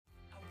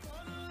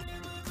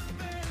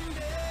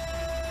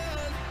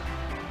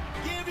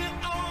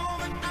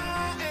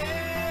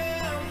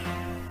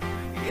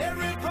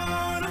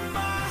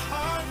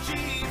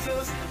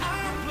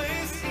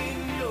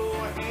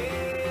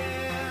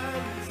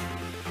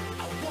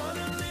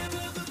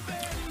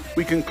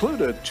We conclude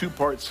a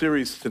two-part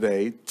series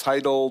today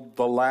titled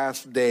The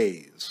Last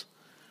Days.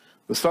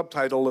 The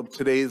subtitle of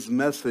today's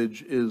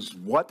message is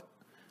What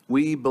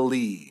We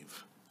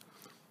Believe.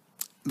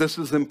 This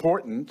is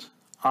important,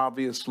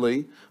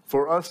 obviously,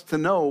 for us to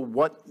know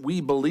what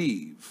we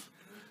believe.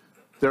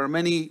 There are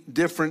many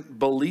different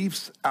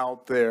beliefs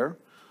out there.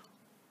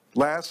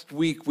 Last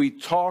week we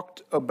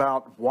talked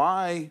about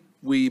why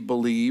we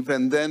believe,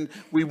 and then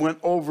we went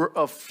over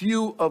a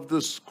few of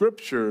the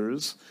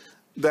scriptures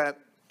that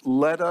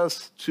led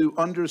us to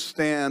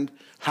understand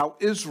how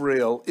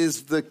Israel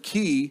is the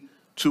key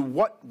to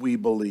what we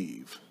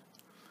believe.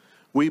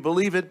 We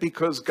believe it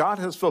because God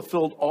has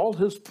fulfilled all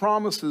his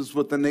promises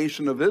with the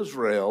nation of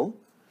Israel,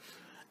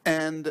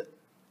 and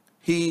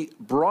he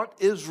brought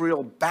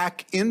Israel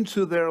back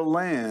into their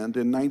land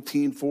in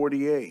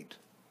 1948.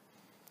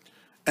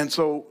 And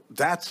so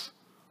that's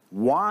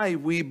why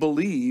we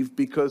believe,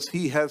 because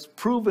he has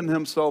proven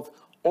himself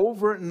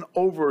over and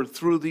over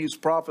through these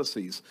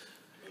prophecies.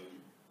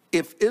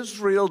 If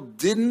Israel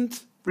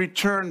didn't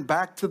return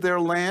back to their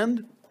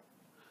land,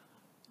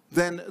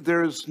 then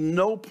there's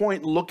no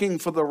point looking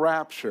for the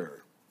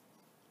rapture.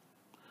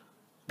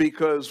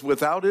 Because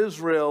without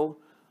Israel,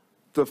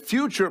 the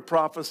future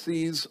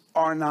prophecies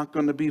are not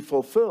going to be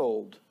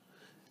fulfilled.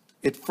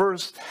 It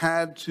first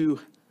had to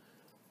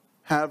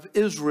have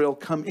Israel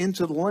come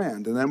into the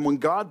land. And then when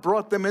God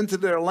brought them into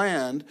their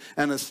land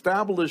and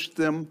established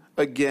them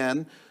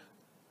again,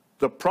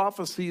 the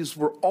prophecies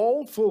were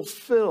all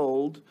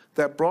fulfilled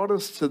that brought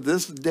us to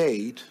this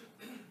date,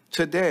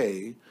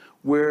 today,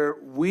 where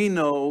we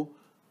know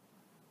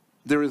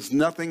there is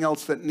nothing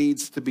else that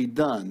needs to be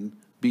done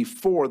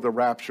before the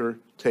rapture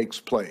takes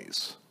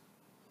place.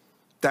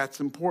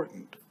 That's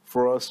important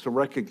for us to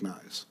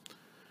recognize.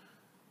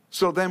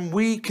 So then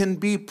we can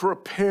be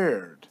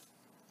prepared.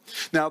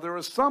 Now, there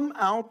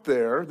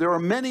are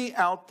many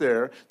out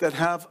there that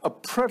have a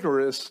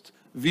preterist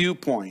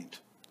viewpoint.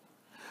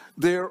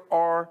 There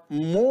are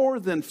more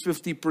than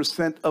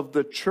 50% of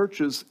the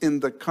churches in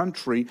the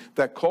country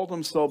that call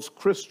themselves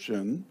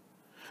Christian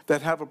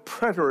that have a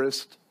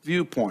preterist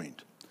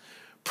viewpoint.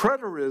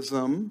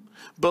 Preterism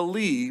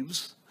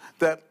believes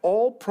that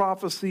all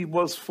prophecy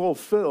was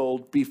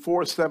fulfilled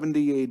before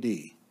 70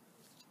 AD.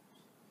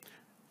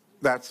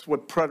 That's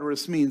what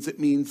preterist means. It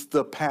means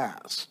the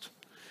past.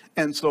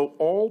 And so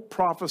all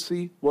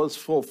prophecy was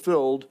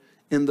fulfilled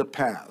in the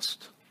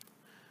past.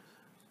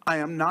 I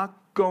am not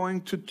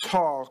going to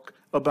talk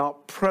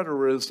about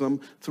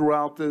preterism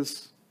throughout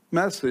this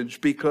message,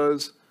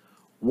 because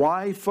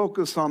why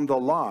focus on the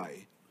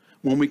lie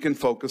when we can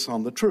focus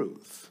on the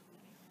truth?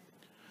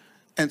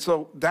 And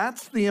so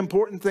that's the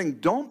important thing.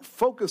 Don't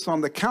focus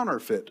on the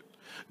counterfeit.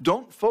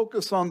 Don't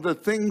focus on the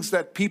things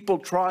that people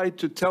try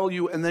to tell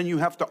you and then you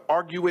have to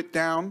argue it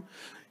down.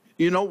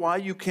 You know why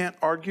you can't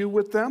argue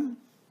with them?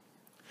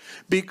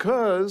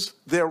 Because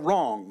they're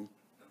wrong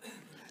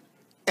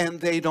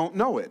and they don't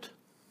know it.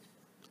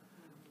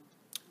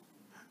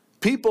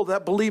 People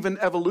that believe in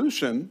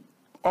evolution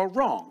are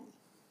wrong,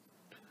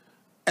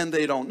 and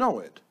they don't know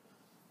it.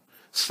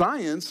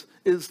 Science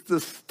is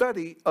the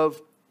study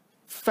of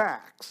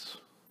facts.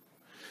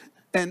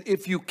 And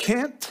if you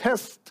can't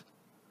test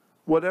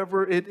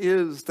whatever it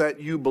is that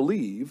you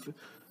believe,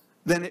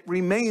 then it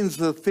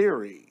remains a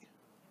theory.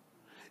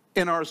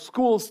 In our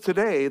schools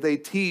today, they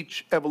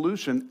teach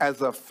evolution as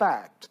a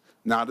fact,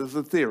 not as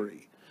a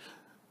theory.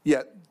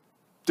 Yet,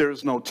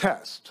 there's no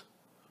test.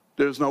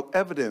 There's no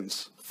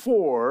evidence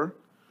for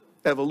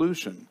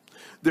evolution.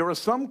 There are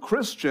some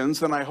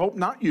Christians, and I hope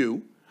not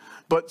you,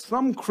 but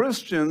some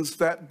Christians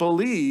that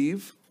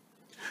believe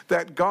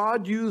that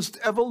God used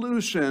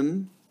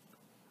evolution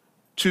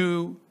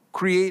to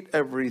create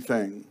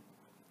everything.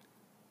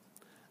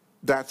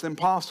 That's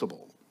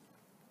impossible.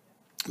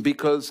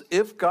 Because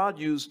if God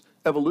used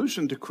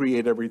evolution to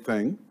create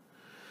everything,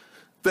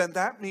 then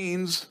that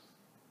means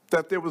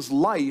that there was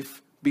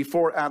life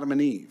before Adam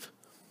and Eve.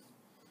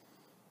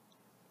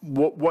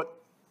 What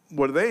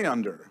were they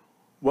under?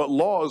 What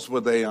laws were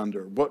they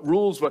under? What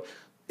rules were?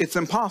 It's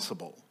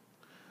impossible.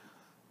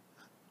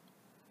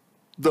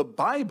 The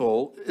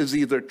Bible is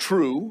either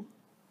true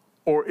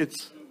or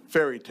it's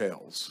fairy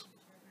tales.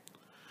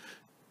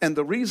 And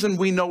the reason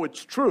we know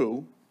it's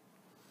true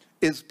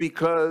is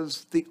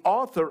because the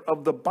author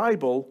of the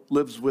Bible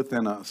lives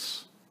within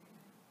us.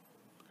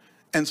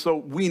 And so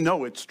we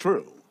know it's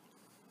true.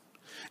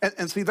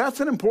 And see,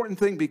 that's an important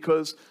thing,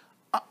 because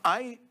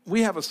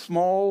we have a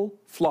small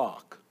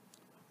flock.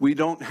 We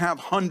don't have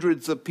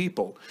hundreds of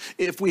people.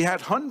 If we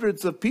had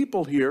hundreds of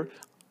people here,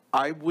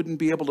 I wouldn't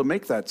be able to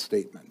make that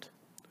statement.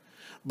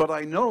 But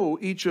I know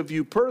each of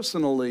you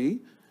personally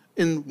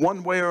in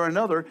one way or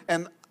another,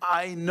 and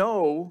I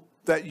know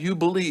that you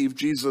believe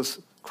Jesus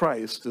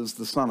Christ is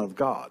the Son of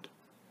God.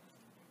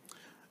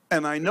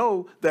 And I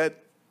know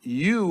that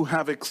you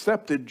have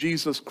accepted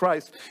Jesus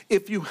Christ.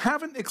 If you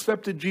haven't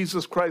accepted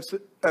Jesus Christ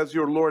as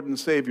your Lord and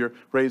Savior,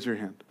 raise your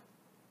hand.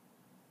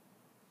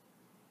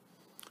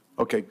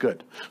 Okay,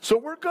 good. So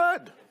we're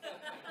good.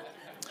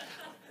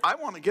 I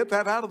want to get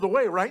that out of the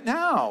way right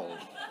now.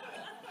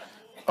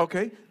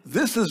 Okay,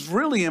 this is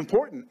really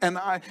important. And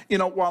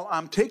while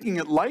I'm taking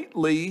it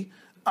lightly,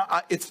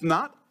 it's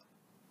not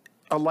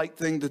a light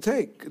thing to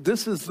take.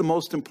 This is the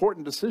most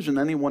important decision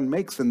anyone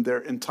makes in their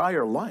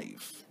entire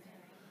life.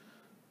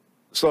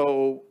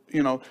 So,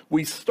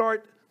 we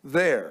start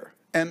there.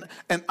 And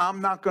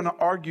I'm not going to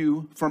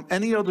argue from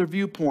any other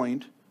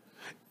viewpoint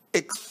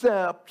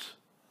except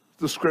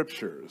the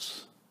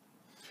scriptures.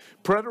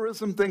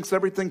 Preterism thinks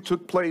everything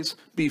took place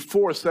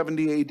before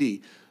 70 AD.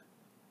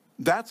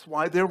 That's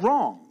why they're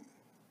wrong.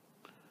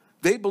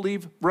 They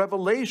believe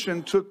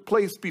Revelation took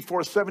place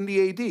before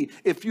 70 AD.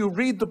 If you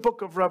read the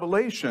book of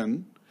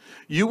Revelation,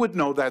 you would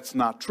know that's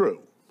not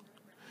true.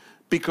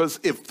 Because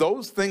if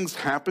those things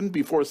happened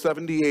before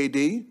 70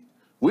 AD,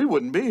 we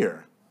wouldn't be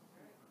here.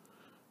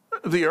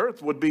 The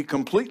earth would be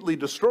completely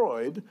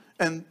destroyed,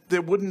 and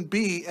there wouldn't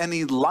be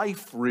any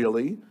life,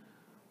 really.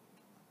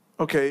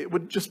 Okay, it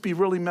would just be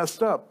really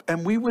messed up,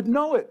 and we would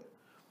know it.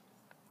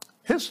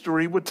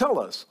 History would tell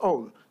us,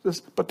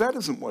 but that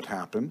isn't what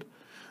happened.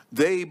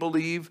 They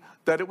believe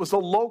that it was a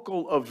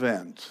local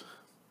event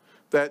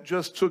that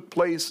just took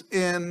place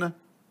in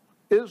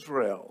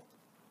Israel.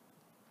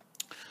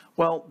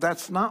 Well,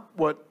 that's not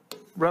what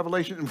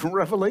Revelation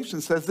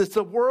says. It's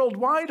a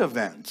worldwide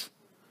event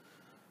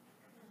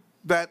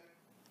that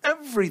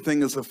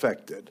everything is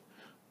affected.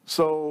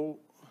 So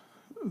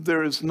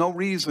there is no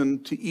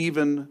reason to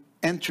even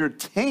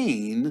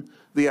entertain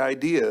the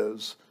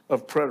ideas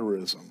of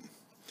preterism.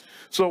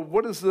 So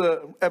what is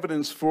the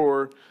evidence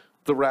for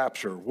the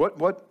rapture?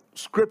 What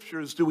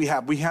scriptures do we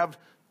have? We have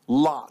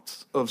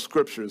lots of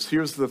scriptures.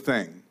 Here's the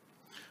thing.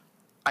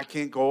 I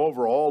can't go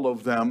over all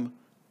of them,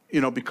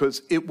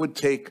 because it would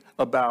take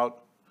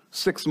about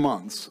 6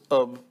 months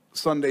of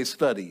Sunday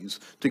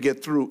studies to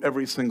get through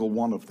every single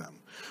one of them.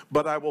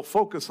 But I will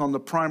focus on the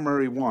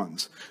primary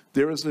ones.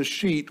 There is a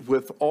sheet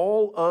with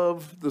all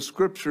of the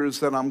scriptures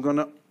that I'm going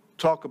to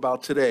talk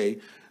about today.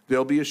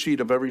 There'll be a sheet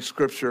of every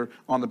scripture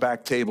on the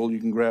back table. You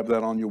can grab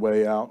that on your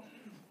way out.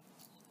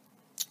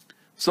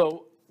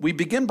 So we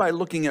begin by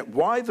looking at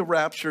why the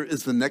rapture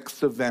is the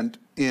next event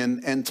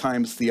in end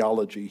times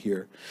theology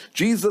here.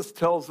 Jesus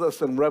tells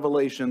us in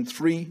Revelation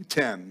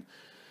 3:10,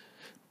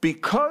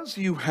 because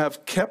you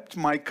have kept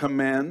my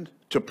command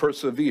to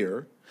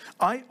persevere,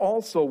 I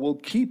also will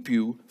keep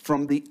you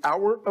from the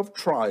hour of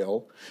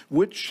trial,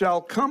 which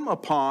shall come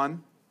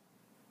upon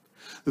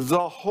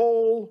the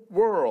whole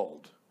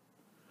world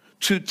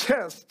to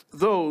test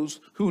those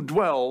who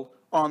dwell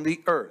on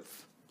the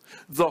earth.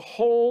 The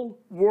whole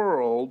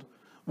world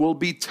will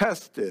be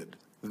tested.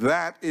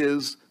 That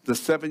is the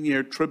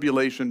 7-year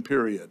tribulation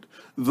period.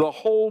 The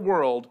whole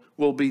world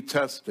will be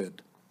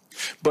tested.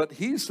 But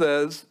he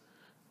says,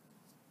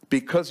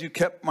 because you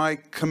kept my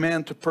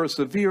command to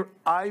persevere,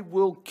 I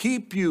will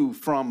keep you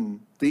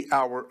from the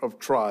hour of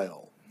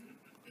trial.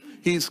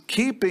 He's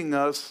keeping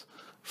us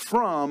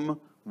from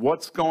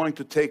what's going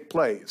to take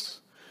place.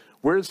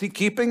 Where is he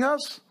keeping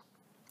us?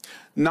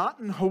 Not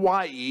in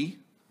Hawaii,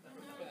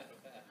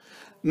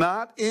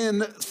 not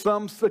in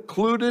some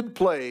secluded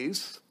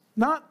place,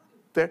 not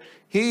there.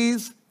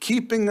 He's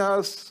keeping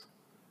us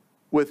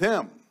with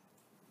him.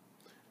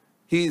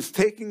 He's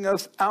taking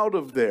us out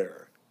of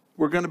there.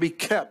 We're going to be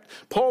kept.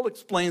 Paul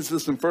explains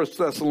this in 1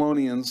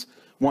 Thessalonians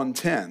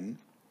 1:10,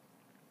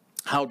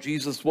 how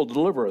Jesus will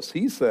deliver us.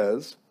 He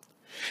says,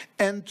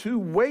 and to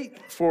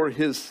wait for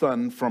his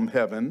Son from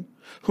heaven,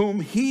 whom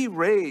he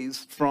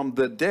raised from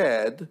the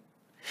dead,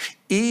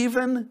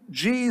 even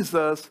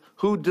Jesus,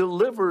 who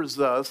delivers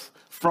us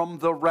from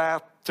the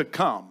wrath to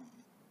come.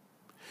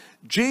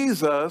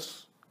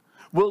 Jesus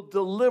will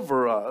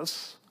deliver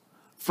us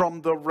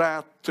from the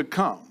wrath to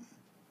come.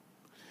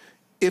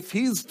 If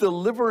he's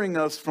delivering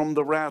us from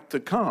the wrath to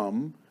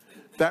come,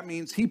 that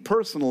means he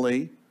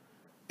personally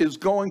is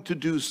going to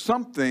do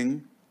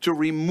something to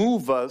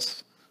remove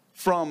us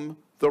from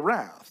the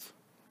wrath.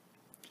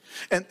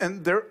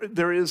 And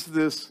there is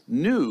this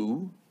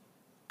new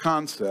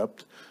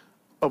concept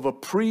of a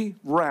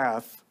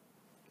pre-wrath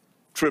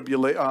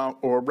tribulation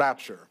or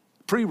rapture.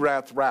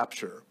 Pre-wrath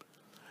rapture.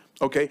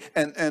 Okay,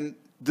 and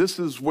this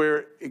is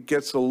where it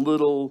gets a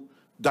little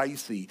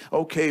dicey.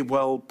 Okay,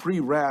 well,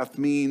 pre-wrath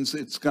means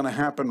it's going to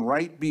happen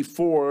right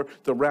before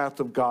the wrath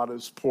of God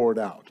is poured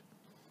out.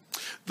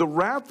 The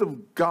wrath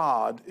of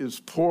God is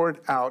poured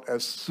out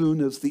as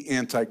soon as the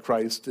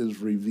Antichrist is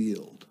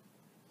revealed.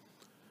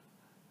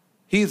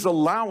 He's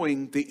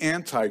allowing the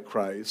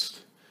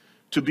Antichrist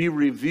to be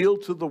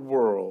revealed to the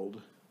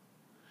world,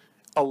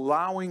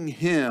 allowing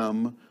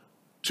him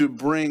to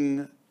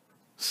bring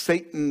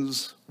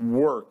Satan's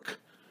work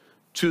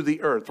to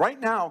the earth. Right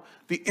now,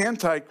 the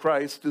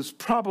Antichrist is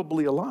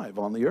probably alive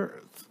on the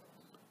earth.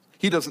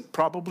 He doesn't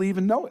probably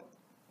even know it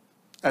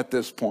at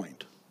this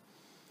point.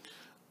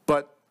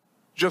 But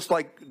just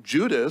like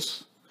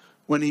Judas,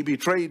 when he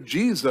betrayed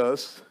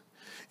Jesus,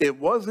 it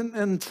wasn't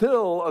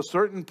until a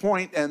certain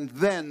point and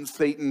then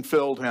Satan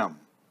filled him.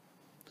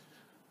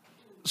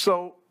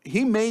 So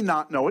he may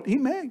not know it. He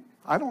may.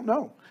 I don't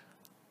know.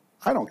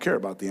 I don't care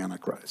about the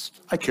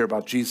Antichrist. I care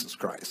about Jesus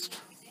Christ.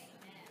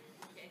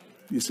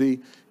 You see,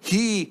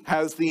 he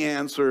has the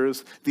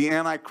answers. The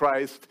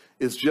Antichrist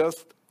is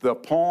just the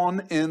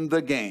pawn in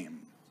the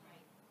game.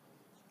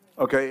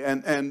 Okay,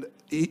 and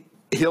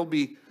he'll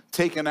be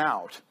taken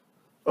out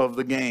of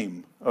the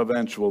game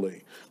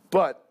eventually.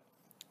 But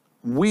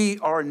we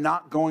are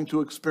not going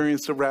to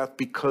experience the wrath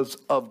because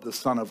of the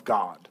Son of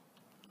God.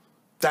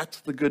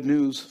 That's the good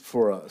news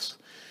for us.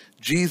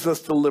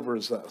 Jesus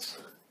delivers us.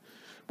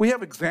 We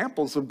have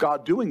examples of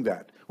God doing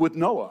that with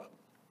Noah.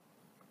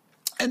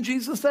 And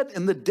Jesus said,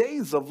 in the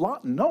days of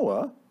Lot and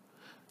Noah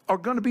are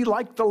going to be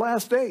like the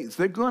last days.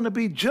 They're going to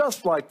be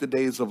just like the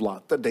days of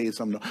Lot, the days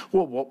of Noah.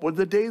 Well, what were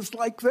the days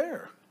like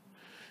there?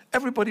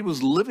 Everybody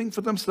was living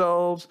for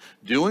themselves,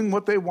 doing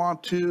what they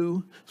want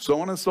to,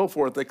 so on and so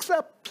forth,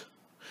 except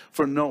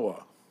for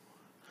Noah.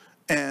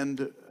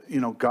 And,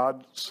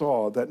 God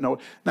saw that Noah.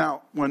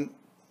 Now, when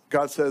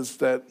God says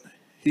that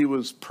he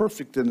was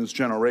perfect in his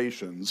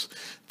generations,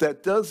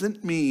 that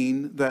doesn't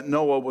mean that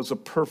Noah was a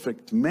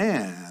perfect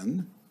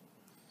man,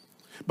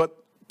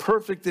 but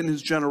perfect in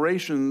his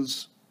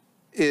generations,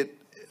 it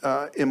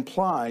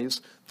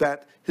implies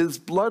that his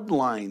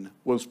bloodline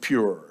was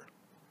pure.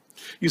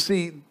 You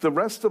see, the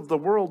rest of the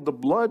world, the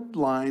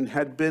bloodline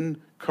had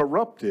been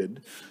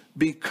corrupted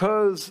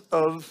because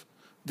of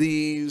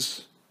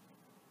these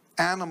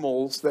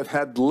animals that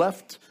had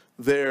left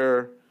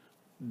their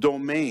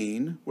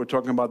domain. We're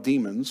talking about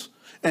demons,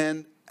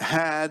 and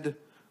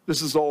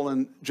this is all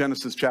in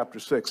Genesis chapter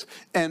 6,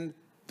 and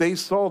they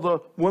saw the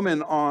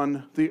women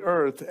on the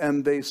earth,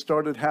 and they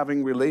started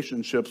having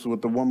relationships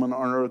with the woman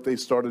on earth. They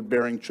started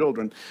bearing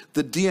children.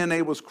 The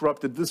DNA was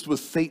corrupted. This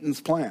was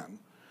Satan's plan.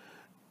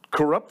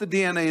 Corrupt the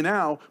DNA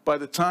now. By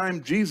the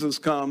time Jesus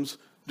comes,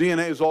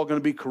 DNA is all going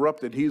to be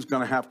corrupted. He's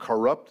going to have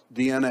corrupt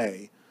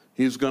DNA.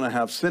 He's going to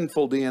have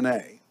sinful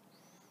DNA.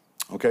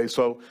 Okay,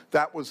 so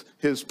that was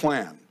his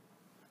plan.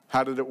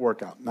 How did it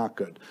work out? Not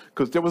good.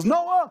 Because there was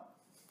Noah.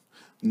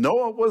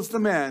 Noah was the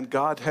man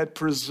God had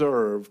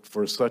preserved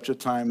for such a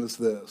time as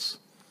this.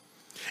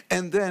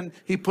 And then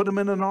he put him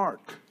in an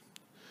ark.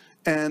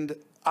 And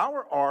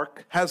our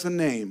ark has a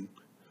name.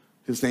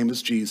 His name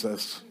is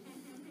Jesus.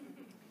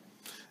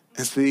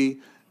 And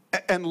see,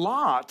 and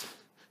Lot,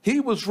 he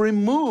was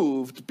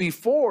removed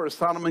before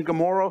Sodom and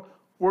Gomorrah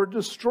were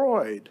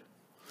destroyed.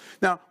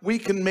 Now, we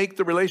can make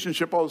the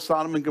relationship,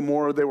 Sodom and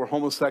Gomorrah, they were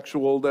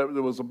homosexual, there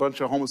was a bunch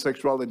of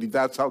homosexuality,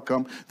 that's how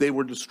come they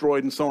were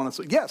destroyed and so on and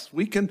so. Yes,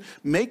 we can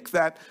make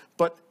that,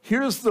 but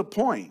here's the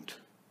point.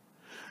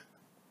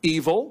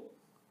 Evil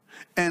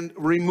and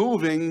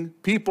removing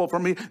people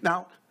from me.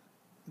 Now,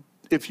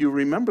 if you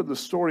remember the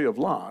story of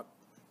Lot,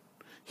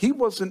 he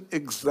wasn't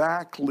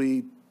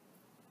exactly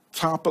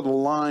top of the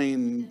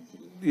line,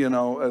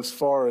 as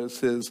far as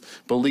his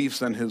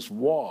beliefs and his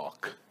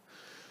walk.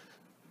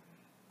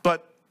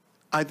 But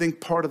I think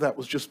part of that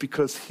was just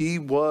because he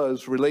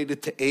was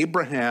related to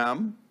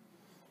Abraham,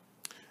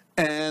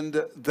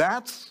 and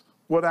that's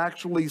what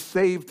actually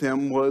saved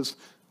him, was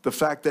the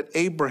fact that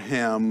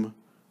Abraham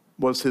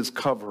was his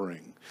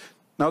covering.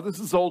 Now, this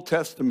is Old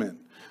Testament.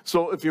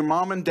 So if your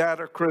mom and dad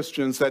are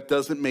Christians, that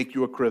doesn't make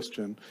you a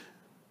Christian.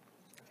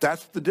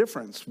 That's the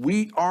difference.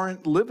 We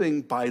aren't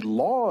living by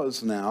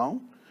laws now.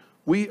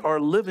 We are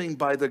living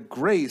by the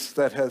grace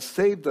that has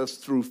saved us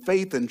through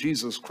faith in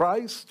Jesus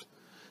Christ.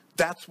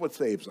 That's what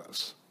saves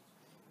us.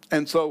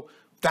 And so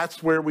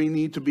that's where we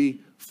need to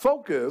be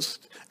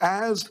focused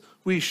as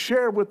we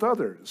share with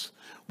others.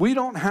 We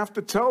don't have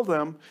to tell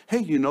them, hey,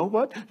 you know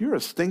what? You're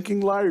a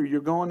stinking liar.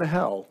 You're going to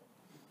hell.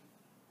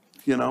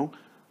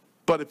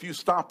 But if you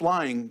stop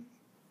lying,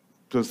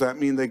 does that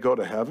mean they go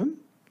to heaven?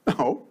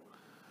 No.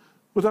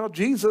 Without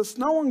Jesus,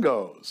 no one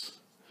goes.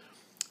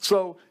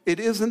 So it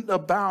isn't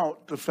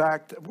about the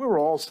fact that we're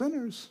all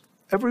sinners,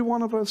 every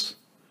one of us.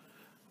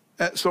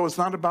 So it's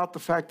not about the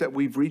fact that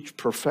we've reached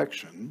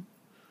perfection.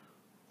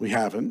 We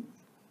haven't.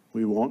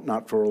 We won't,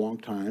 not for a long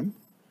time.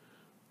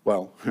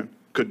 Well,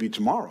 could be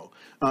tomorrow.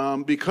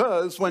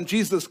 Because when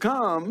Jesus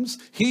comes,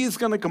 he's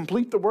going to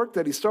complete the work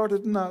that he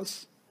started in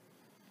us.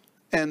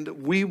 And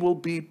we will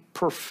be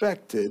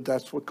perfected.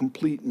 That's what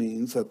complete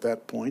means at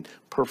that point.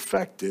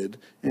 Perfected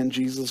in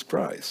Jesus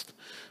Christ.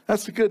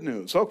 That's the good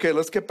news. Okay,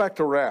 let's get back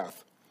to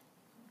wrath.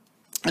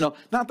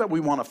 Not that we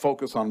want to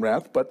focus on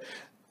wrath, but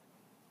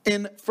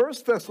in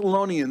 1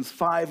 Thessalonians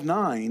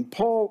 5:9,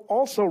 Paul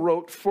also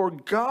wrote, "For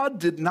God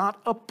did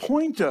not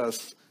appoint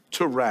us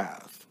to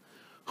wrath."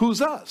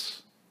 Who's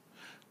us?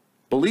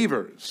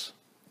 Believers.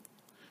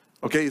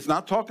 Okay, he's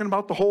not talking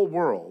about the whole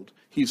world.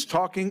 He's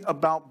talking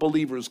about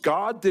believers.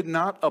 God did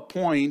not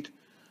appoint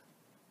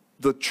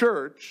the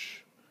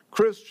church,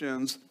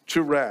 Christians,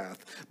 to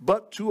wrath,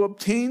 but to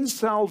obtain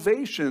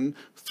salvation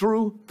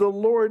through the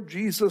Lord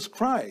Jesus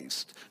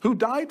Christ, who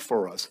died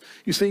for us.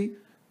 You see,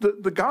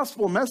 the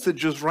gospel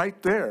message is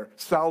right there.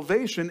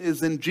 Salvation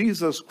is in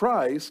Jesus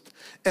Christ,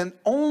 and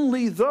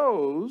only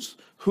those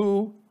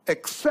who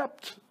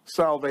accept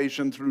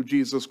salvation through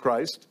Jesus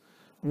Christ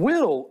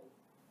will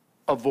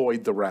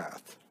avoid the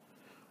wrath.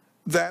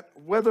 That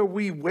whether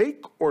we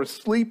wake or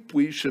sleep,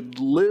 we should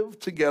live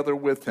together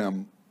with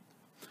him.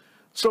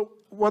 So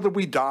whether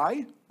we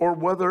die or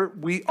whether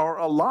we are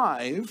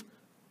alive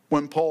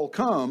when when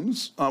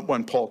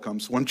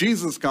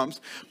Jesus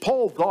comes,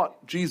 Paul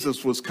thought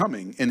Jesus was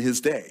coming in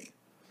his day.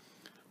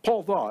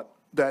 Paul thought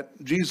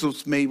that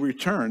Jesus may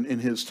return in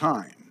his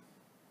time.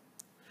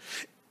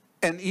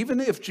 And even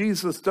if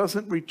Jesus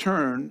doesn't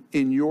return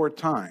in your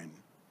time,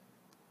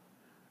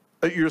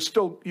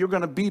 you're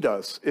going to beat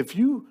us. If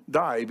you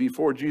die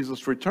before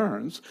Jesus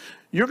returns,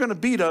 you're going to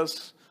beat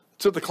us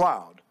to the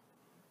cloud,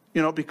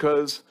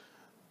 because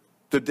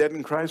the dead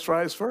in Christ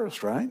rise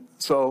first, right?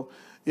 So,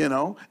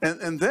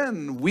 and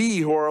then we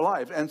who are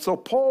alive. And so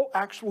Paul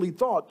actually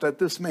thought that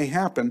this may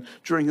happen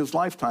during his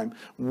lifetime.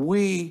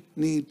 We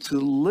need to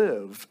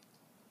live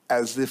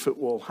as if it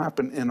will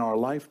happen in our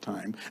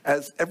lifetime,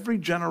 as every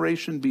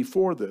generation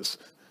before this.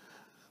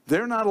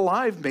 They're not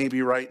alive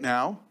maybe right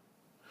now,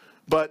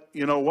 but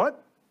you know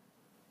what?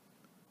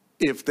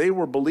 If they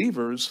were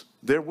believers,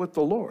 they're with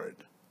the Lord.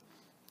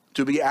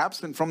 To be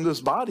absent from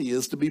this body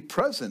is to be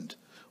present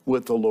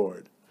with the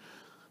Lord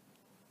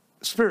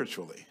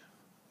spiritually.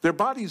 Their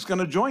body's going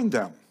to join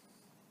them.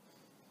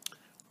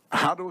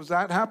 How does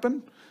that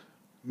happen?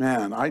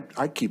 Man,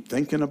 I keep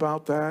thinking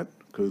about that,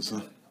 because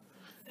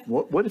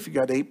what if you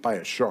got ate by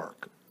a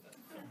shark?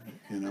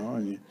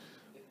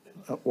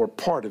 Or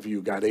part of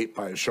you got ate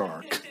by a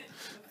shark,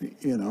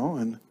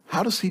 and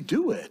how does he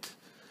do it?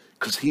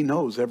 Because he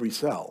knows every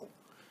cell.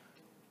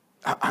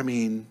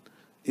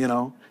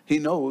 He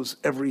knows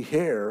every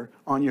hair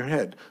on your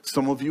head.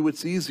 Some of you,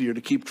 it's easier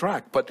to keep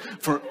track, but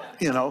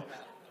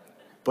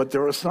but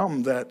there are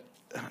some that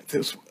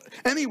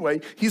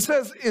anyway, he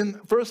says in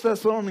 1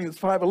 Thessalonians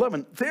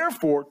 5:11,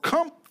 therefore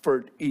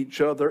comfort each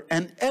other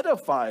and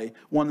edify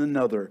one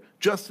another,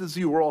 just as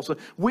you were also.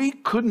 We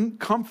couldn't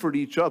comfort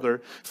each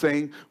other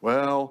saying,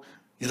 well,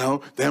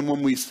 then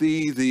when we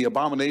see the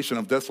abomination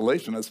of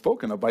desolation as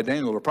spoken of by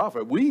Daniel the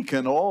prophet, we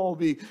can all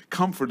be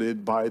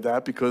comforted by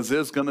that, because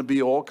there's going to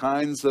be all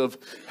kinds of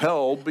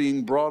hell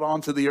being brought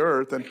onto the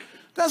earth. And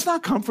that's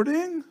not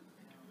comforting.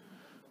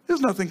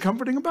 There's nothing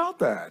comforting about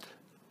that.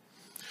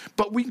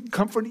 But we can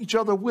comfort each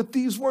other with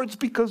these words,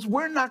 because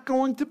we're not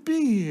going to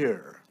be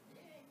here.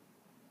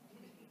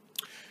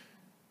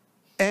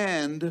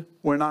 And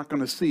we're not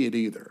going to see it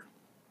either.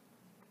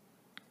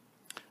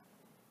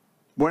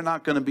 We're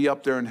not going to be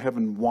up there in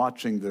heaven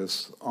watching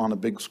this on a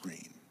big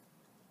screen,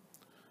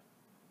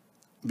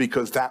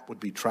 because that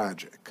would be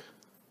tragic.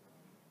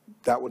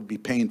 That would be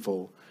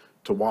painful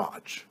to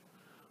watch.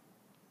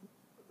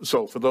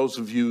 So for those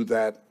of you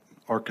that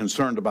are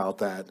concerned about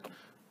that,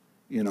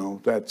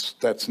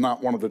 that's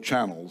not one of the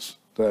channels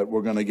that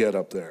we're going to get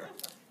up there.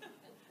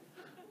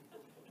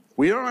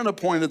 We are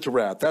appointed to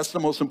wrath. That's the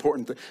most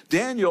important thing.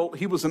 Daniel,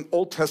 he was an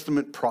Old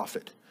Testament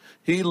prophet.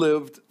 He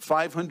lived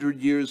 500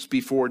 years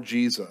before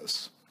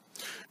Jesus.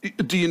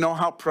 Do you know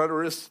how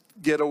preterists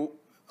get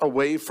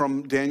away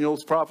from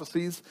Daniel's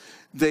prophecies?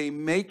 They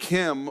make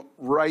him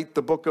write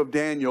the book of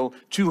Daniel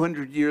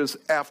 200 years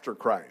after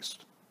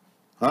Christ.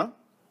 Huh?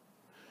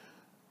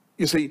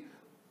 You see,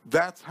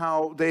 that's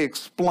how they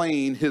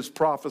explain his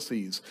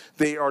prophecies.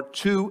 They are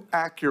too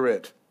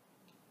accurate.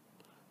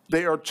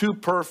 They are too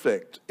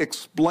perfect,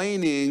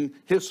 explaining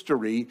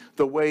history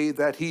the way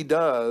that he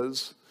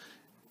does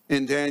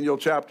in Daniel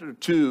chapter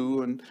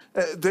 2. And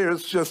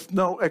there's just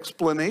no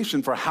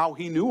explanation for how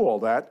he knew all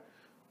that,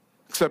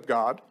 except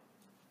God.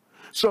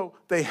 So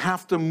they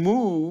have to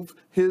move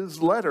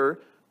his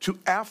letter to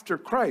after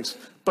Christ.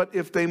 But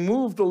if they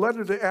move the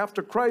letter to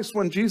after Christ,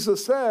 when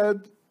Jesus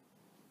said,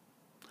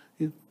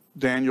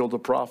 Daniel the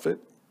prophet,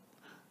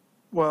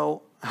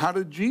 well, how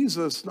did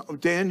Jesus know?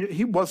 Daniel,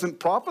 he wasn't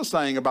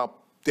prophesying about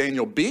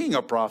Daniel being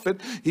a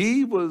prophet.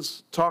 He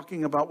was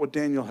talking about what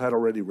Daniel had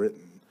already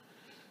written.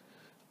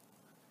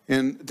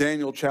 In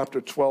Daniel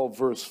chapter 12,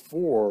 verse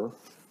 4,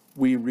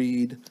 we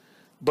read,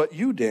 but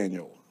you,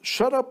 Daniel,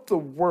 shut up the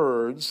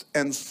words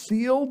and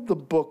seal the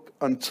book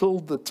until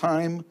the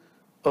time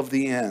of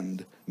the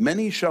end.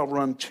 Many shall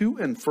run to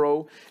and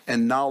fro,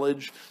 and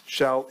knowledge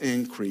shall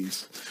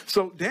increase.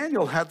 So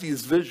Daniel had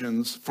these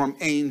visions from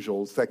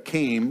angels that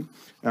came.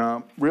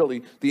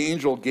 Really, the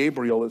angel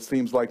Gabriel, it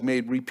seems like,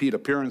 made repeat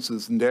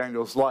appearances in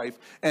Daniel's life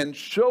and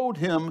showed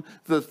him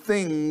the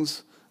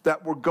things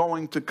that were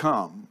going to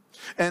come.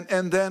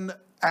 And then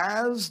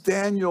as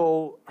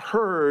Daniel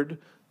heard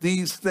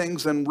these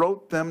things and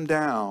wrote them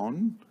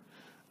down,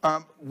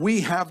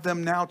 we have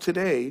them now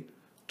today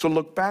to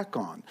look back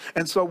on.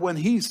 And so when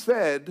he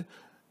said,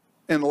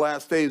 in the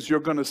last days, you're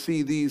going to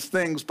see these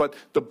things, but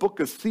the book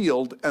is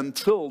sealed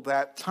until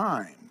that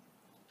time.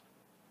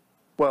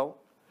 Well,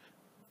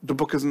 the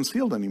book isn't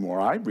sealed anymore.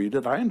 I read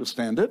it. I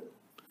understand it.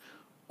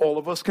 All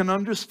of us can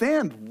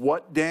understand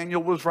what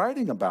Daniel was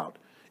writing about.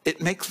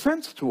 It makes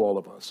sense to all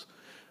of us.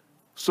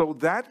 So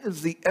that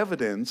is the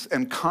evidence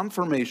and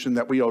confirmation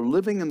that we are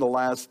living in the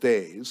last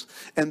days,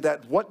 and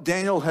that what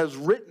Daniel has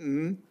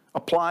written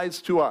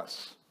applies to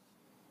us.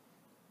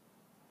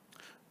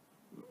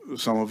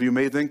 Some of you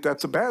may think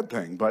that's a bad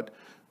thing, but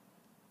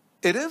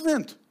it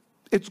isn't.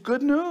 It's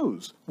good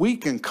news. We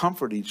can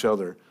comfort each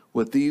other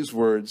with these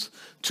words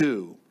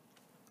too.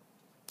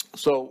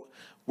 So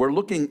we're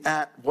looking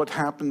at what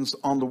happens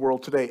on the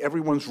world today.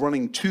 Everyone's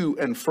running to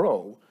and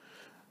fro.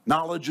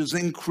 Knowledge is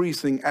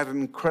increasing at an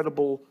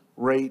incredible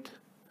rate.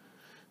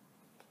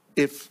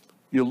 If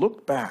you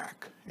look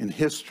back in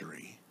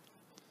history,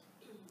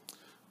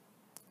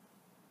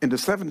 in the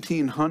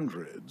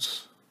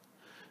 1700s,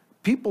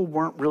 people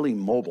weren't really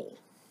mobile.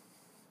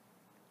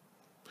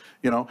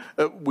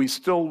 We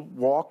still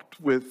walked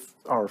with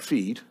our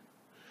feet,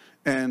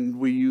 and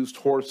we used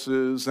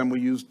horses, and we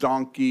used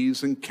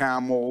donkeys and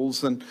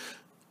camels, and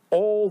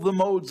all the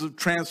modes of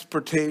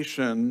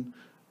transportation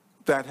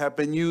that have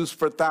been used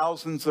for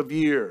thousands of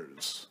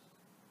years.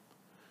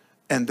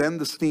 And then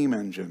the steam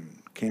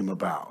engine came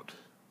about.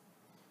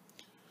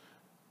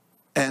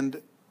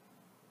 And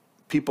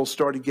people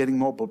started getting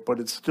mobile, but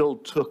it still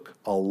took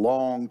a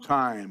long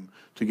time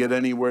to get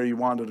anywhere you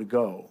wanted to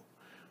go.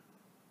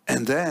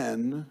 And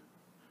then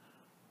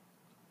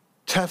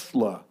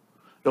Tesla,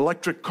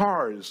 electric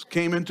cars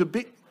came into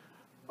being.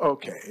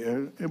 Okay,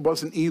 it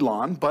wasn't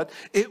Elon, but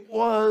it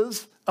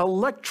was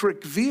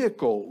electric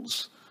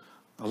vehicles.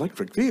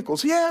 Electric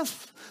vehicles,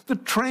 yes. The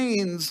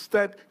trains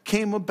that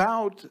came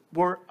about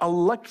were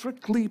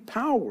electrically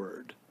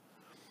powered.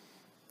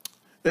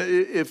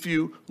 If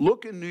you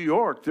look in New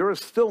York, there are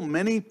still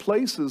many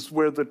places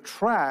where the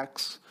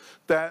tracks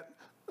that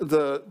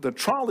the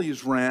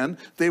trolleys ran,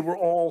 they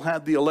all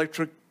had the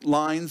electric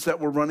lines that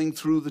were running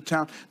through the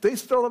town. They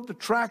still have the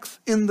tracks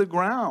in the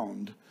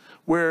ground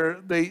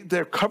where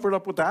they're covered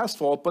up with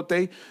asphalt, but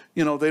they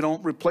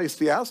don't replace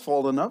the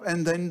asphalt enough,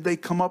 and then they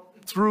come up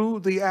through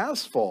the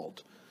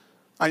asphalt.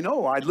 I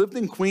know, I lived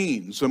in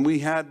Queens, and we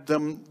had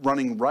them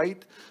running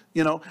right.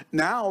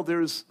 Now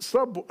there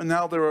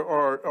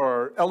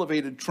are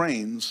elevated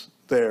trains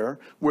there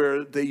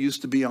where they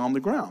used to be on the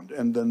ground,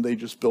 and then they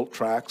just built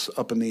tracks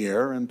up in the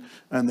air and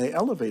they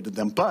elevated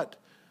them. But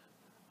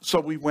so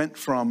we went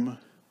from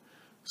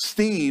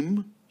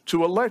steam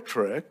to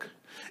electric,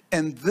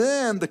 and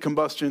then the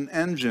combustion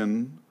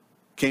engine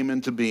came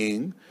into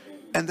being,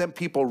 and then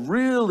people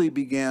really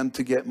began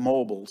to get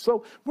mobile.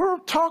 So we're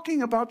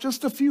talking about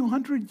just a few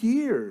hundred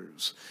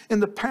years. In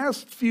the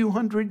past few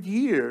hundred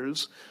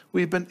years,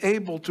 we've been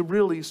able to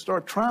really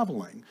start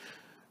traveling.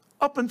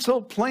 Up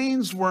until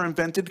planes were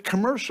invented,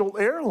 commercial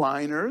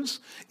airliners,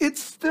 it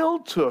still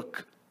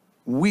took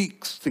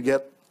weeks to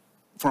get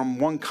from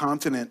one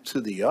continent to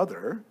the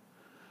other,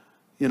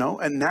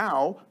 and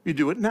now you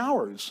do it in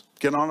hours.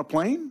 Get on a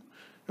plane,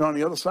 you're on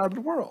the other side of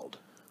the world.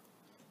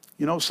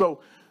 So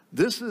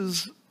this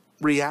is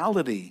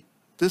reality.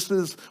 This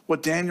is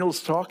what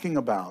Daniel's talking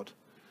about.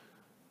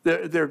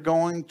 They're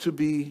going to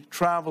be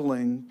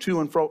traveling to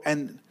and fro,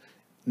 and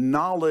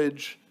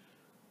knowledge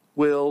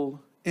will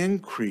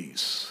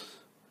increase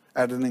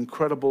at an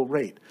incredible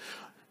rate.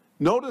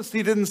 Notice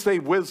he didn't say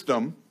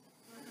wisdom.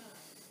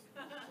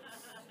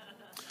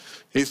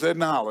 He said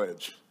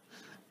knowledge.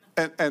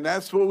 And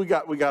that's what we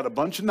got. We got a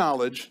bunch of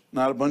knowledge,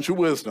 not a bunch of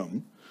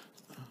wisdom.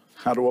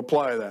 How to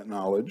apply that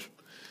knowledge.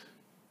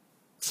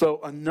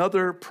 So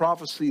another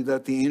prophecy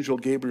that the angel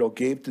Gabriel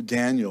gave to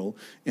Daniel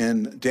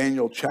in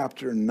Daniel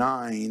chapter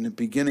 9,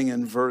 beginning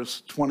in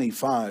verse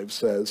 25,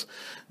 says,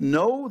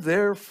 "Know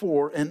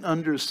therefore and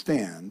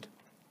understand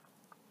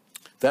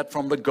that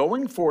from the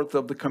going forth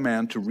of the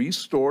command to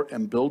restore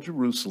and build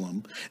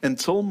Jerusalem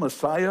until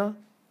Messiah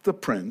the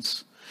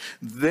Prince,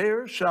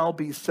 there shall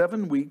be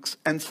 7 weeks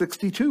and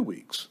 62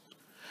 weeks.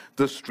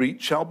 The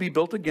street shall be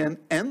built again,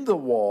 and the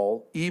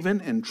wall,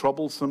 even in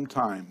troublesome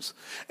times."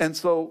 And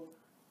so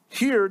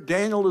here,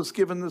 Daniel is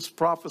given this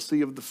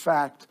prophecy of the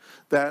fact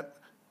that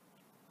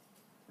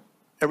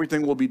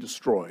everything will be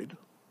destroyed.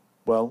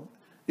 Well,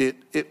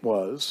 it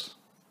was.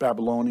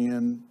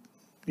 Babylon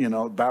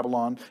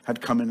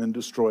had come in and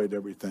destroyed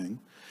everything.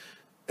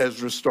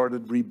 Ezra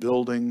started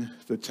rebuilding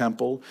the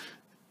temple,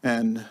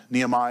 and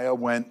Nehemiah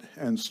went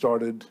and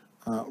started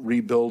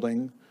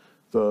rebuilding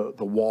the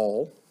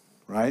wall,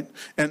 right?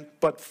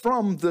 But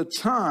from the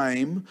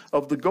time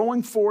of the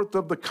going forth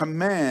of the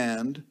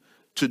command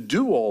to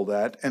do all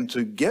that and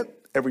to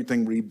get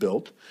everything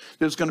rebuilt,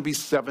 there's going to be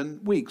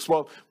 7 weeks.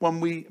 Well, when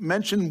we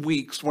mention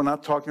weeks, we're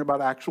not talking about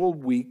actual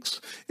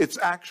weeks. It's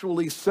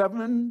actually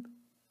 70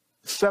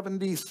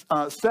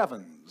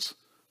 sevens,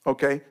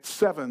 okay?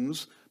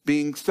 Sevens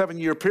being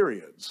 7-year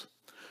periods.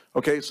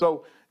 Okay,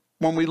 so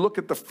when we look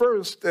at the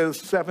first as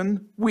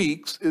 7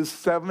 weeks is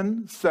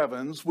 7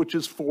 sevens, which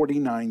is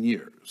 49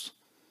 years.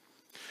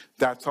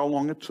 That's how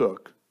long it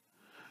took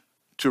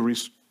to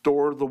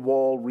restore the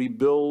wall,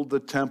 rebuild the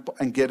temple,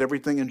 and get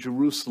everything in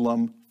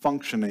Jerusalem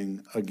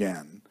functioning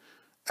again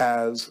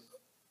as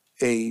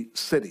a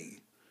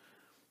city.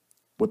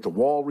 With the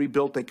wall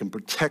rebuilt, they can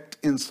protect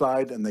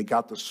inside, and they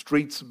got the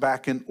streets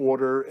back in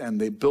order, and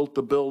they built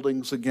the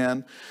buildings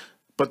again.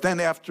 But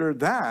then after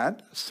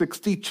that,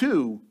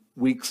 62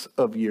 weeks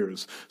of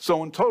years.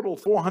 So in total,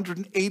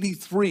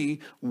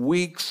 483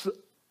 weeks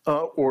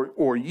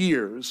or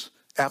years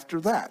after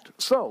that.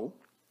 So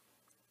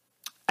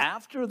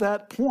after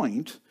that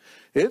point,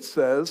 it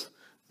says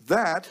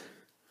that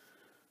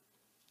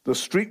The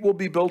street will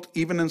be built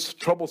even in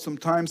troublesome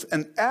times,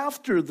 and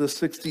after the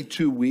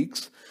 62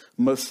 weeks,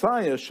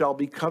 Messiah shall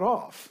be cut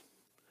off,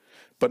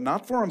 but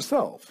not for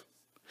himself.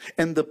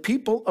 And the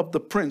people of the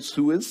prince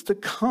who is to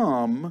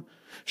come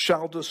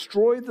shall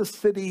destroy the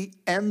city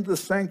and the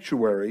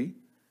sanctuary.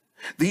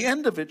 The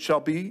end of it shall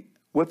be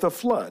with a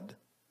flood.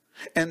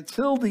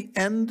 Until the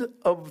end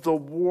of the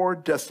war,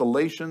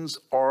 desolations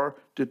are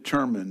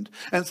determined.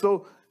 And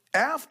so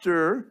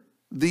after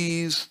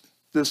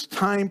this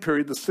time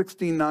period, the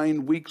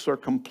 69 weeks are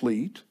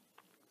complete,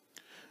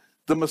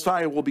 the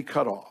Messiah will be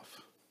cut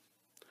off.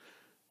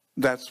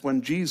 That's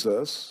when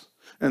Jesus,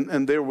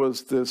 and there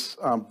was this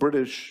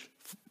British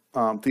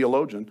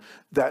theologian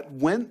that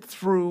went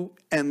through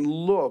and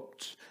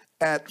looked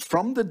at,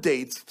 from the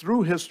dates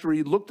through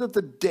history, looked at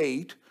the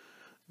date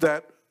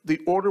that the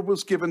order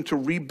was given to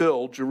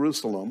rebuild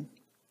Jerusalem,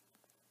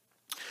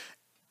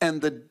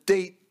 and the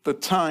date, the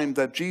time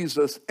that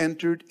Jesus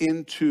entered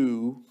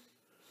into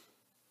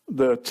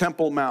the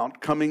Temple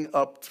Mount, coming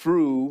up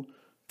through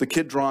the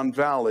Kidron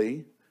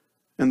Valley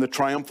in the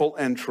triumphal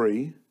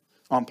entry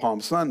on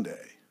Palm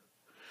Sunday.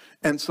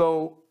 And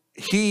so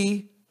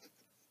he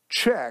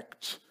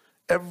checked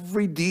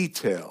every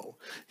detail.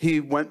 He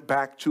went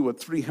back to a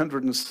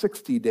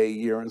 360-day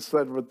year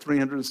instead of a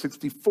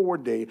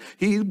 364-day.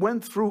 He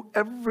went through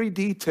every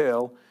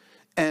detail,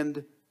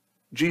 and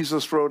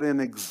Jesus wrote in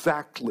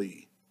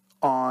exactly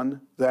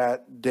on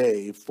that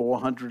day,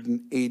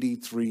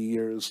 483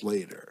 years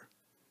later.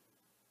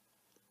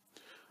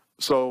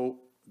 So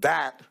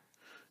that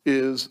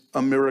is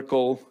a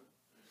miracle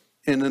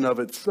in and of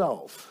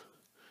itself.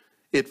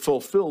 It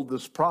fulfilled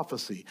this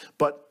prophecy,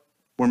 but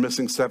we're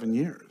missing 7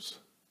 years.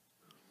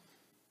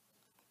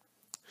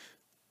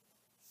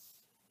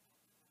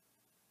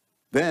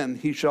 Then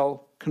he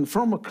shall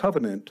confirm a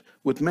covenant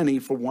with many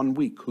for 1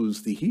 week.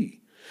 Who's the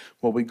he?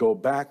 Well, we go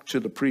back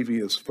to the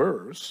previous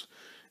verse.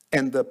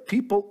 And the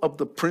people of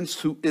the prince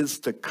who is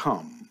to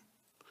come.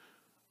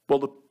 Well,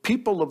 the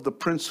people of the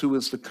prince who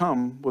is to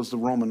come was the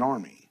Roman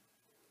army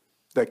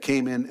that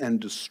came in and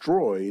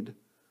destroyed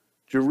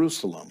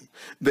Jerusalem.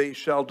 They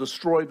shall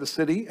destroy the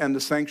city and the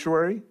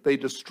sanctuary. They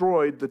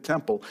destroyed the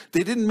temple.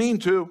 They didn't mean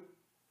to.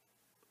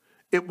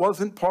 It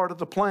wasn't part of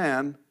the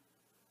plan.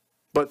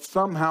 But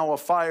somehow a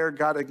fire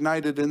got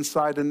ignited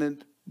inside and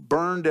it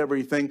burned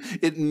everything.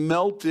 It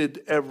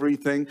melted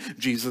everything.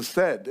 Jesus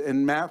said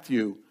in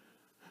Matthew,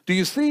 do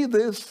you see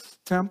this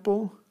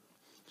temple?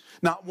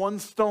 Not one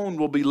stone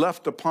will be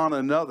left upon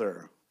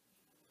another.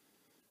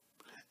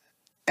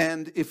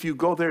 And if you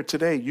go there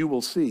today, you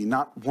will see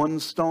not one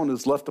stone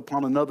is left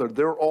upon another.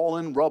 They're all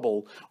in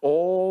rubble,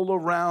 all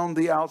around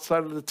the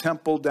outside of the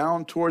temple,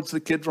 down towards the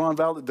Kidron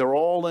Valley. They're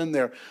all in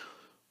there.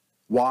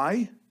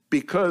 Why?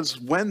 Because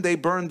when they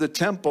burned the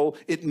temple,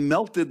 it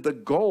melted the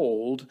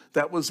gold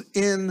that was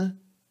in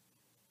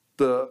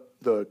the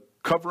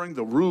covering,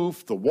 the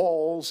roof, the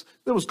walls.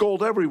 There was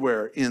gold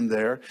everywhere in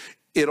there.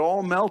 It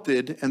all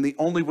melted, and the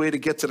only way to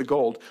get to the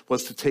gold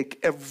was to take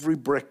every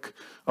brick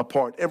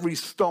apart. Every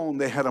stone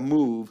they had to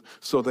move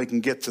so they can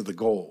get to the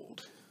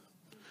gold.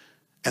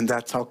 And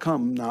that's how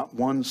come not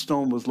one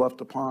stone was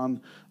left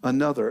upon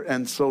another.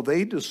 And so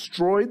they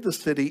destroyed the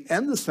city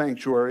and the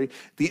sanctuary.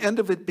 The end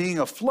of it being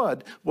a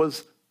flood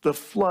was the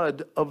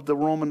flood of the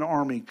Roman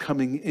army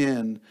coming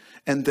in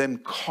and then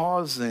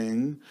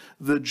causing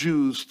the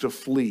Jews to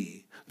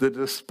flee, the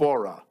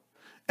diaspora.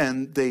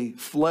 And they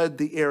fled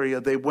the area.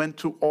 They went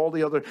to all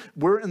the other.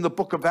 We're in the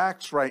book of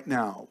Acts right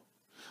now.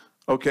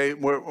 Okay,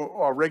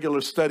 our regular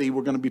study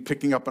we're going to be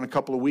picking up in a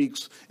couple of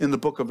weeks in the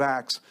book of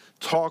Acts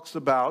talks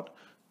about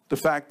the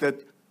fact that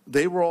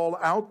they were all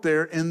out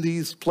there in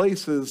these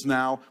places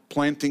now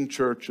planting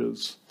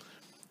churches.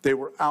 They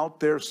were out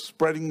there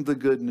spreading the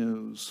good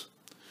news.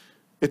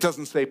 It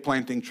doesn't say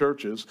planting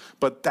churches,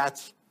 but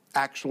that's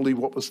actually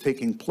what was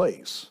taking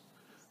place.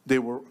 They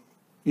were,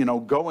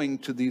 going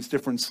to these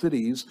different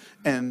cities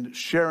and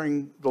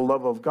sharing the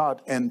love of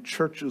God, and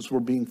churches were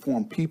being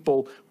formed.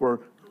 People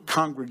were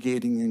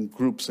congregating in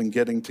groups and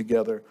getting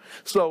together.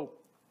 So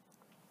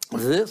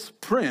this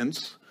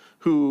prince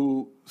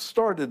who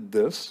started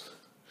this,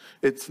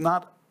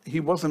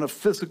 he wasn't a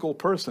physical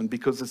person,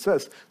 because it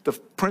says the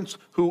prince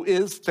who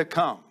is to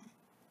come.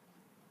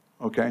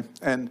 Okay,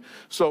 and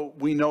so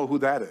we know who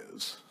that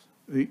is.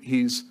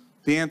 He's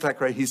the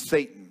Antichrist. He's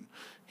Satan.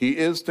 He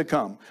is to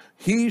come.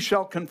 He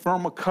shall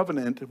confirm a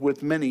covenant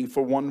with many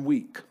for 1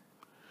 week.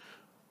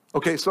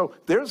 Okay, so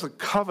there's a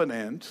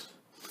covenant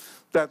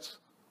that's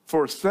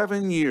for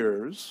 7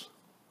 years,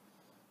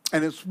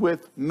 and it's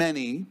with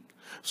many.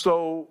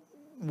 So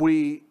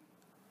we,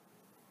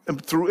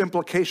 through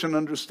implication,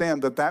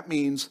 understand that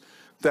means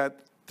that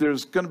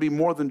there's going to be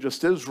more than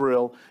just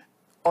Israel.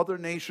 Other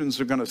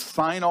nations are going to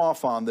sign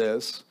off on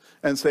this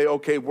and say,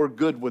 okay, we're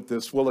good with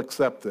this. We'll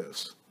accept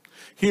this.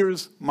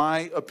 Here's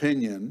my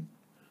opinion.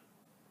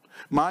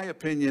 My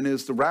opinion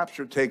is the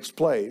rapture takes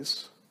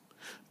place.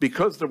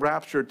 Because the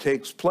rapture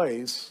takes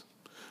place,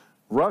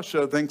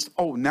 Russia thinks,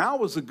 oh,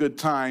 now is a good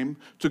time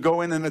to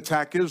go in and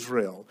attack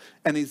Israel.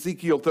 And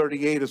Ezekiel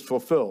 38 is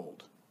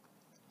fulfilled.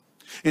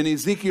 In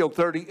Ezekiel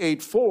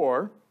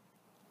 38:4,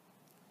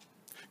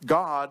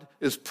 God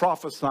is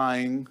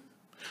prophesying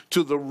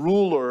to the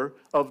ruler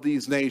of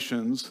these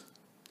nations,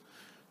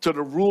 to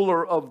the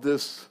ruler of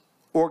this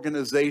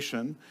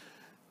organization,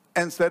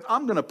 and said,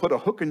 I'm going to put a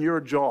hook in your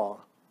jaw,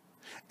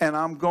 and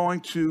I'm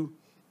going to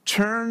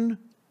turn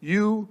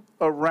you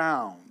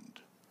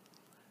around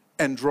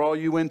and draw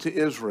you into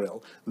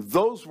Israel.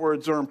 Those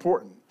words are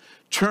important.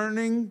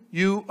 Turning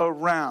you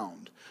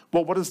around.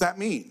 Well, what does that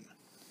mean?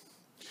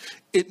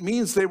 It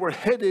means they were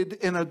headed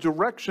in a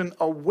direction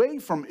away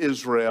from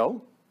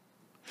Israel,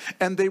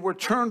 and they were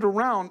turned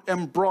around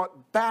and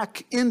brought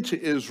back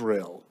into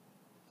Israel.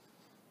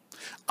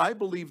 I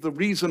believe the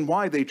reason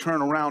why they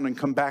turn around and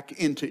come back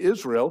into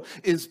Israel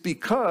is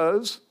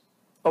because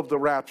of the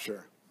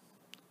rapture.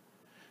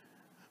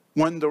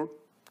 When the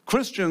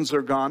Christians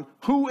are gone,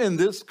 who in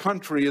this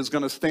country is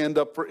going to stand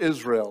up for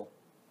Israel?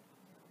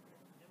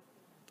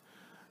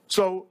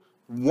 So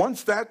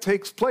once that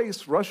takes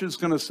place, Russia's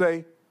going to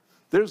say,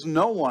 there's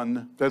no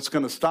one that's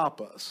going to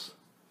stop us.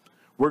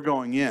 We're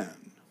going in.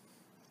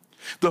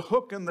 The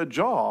hook in the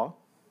jaw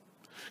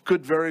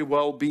could very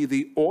well be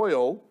the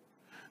oil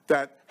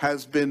that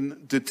has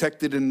been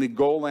detected in the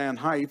Golan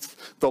Heights,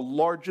 the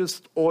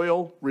largest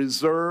oil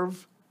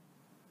reserve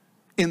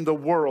in the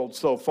world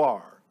so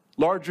far,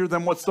 larger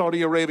than what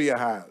Saudi Arabia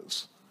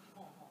has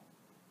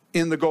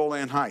in the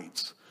Golan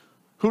Heights.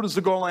 Who does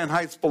the Golan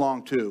Heights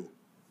belong to?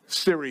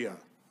 Syria.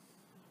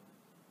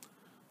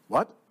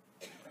 What?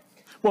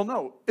 Well,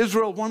 no,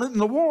 Israel won it in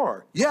the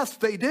war. Yes,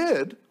 they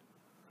did.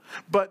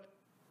 But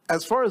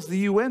as far as the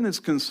UN is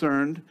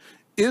concerned,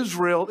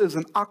 Israel is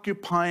an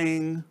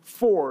occupying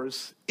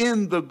force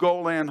in the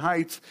Golan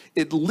Heights.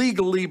 It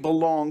legally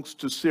belongs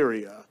to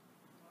Syria.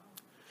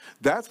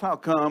 That's how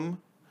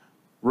come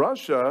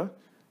Russia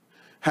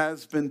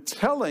has been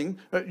telling,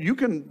 you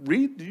can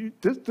read,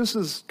 this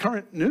is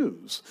current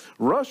news.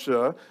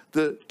 Russia,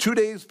 2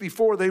 days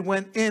before they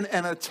went in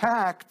and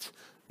attacked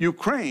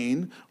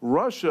Ukraine,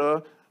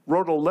 Russia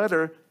wrote a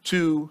letter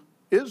to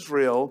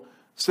Israel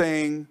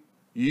saying,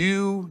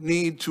 you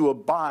need to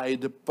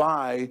abide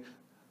by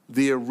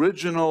the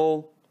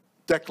original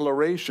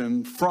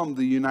declaration from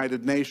the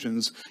United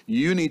Nations.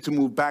 You need to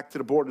move back to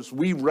the borders.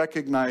 We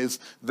recognize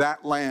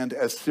that land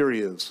as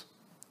Syria's.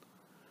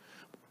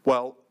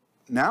 Well,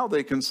 now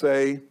they can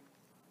say,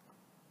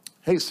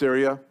 hey,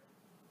 Syria,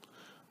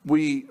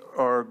 we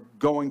are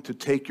going to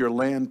take your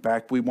land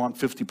back. We want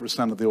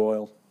 50% of the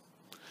oil.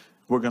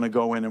 We're going to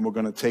go in and we're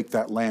going to take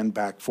that land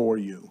back for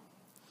you.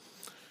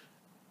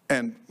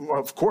 And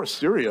of course,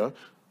 Syria,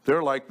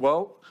 they're like,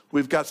 well,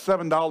 we've got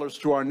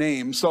 $7 to our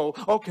name. So,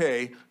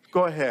 okay,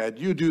 go ahead.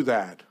 You do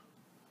that.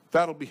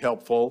 That'll be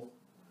helpful.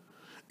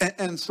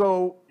 And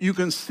so you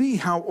can see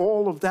how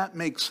all of that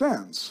makes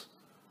sense.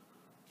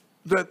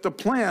 That the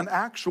plan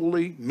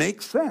actually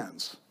makes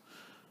sense.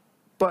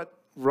 But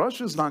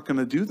Russia's not going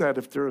to do that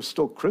if there are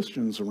still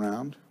Christians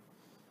around.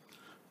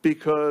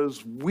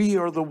 Because we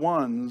are the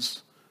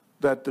ones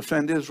that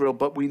defend Israel.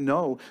 But we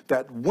know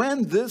that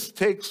when this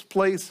takes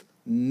place,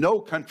 no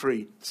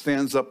country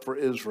stands up for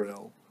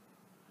Israel.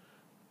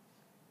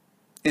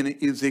 In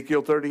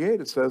Ezekiel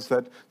 38, it says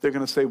that they're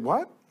going to say,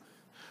 what?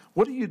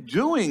 What are you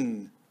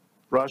doing,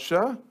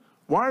 Russia?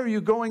 Why are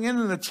you going in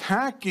and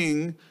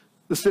attacking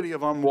the city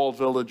of unwalled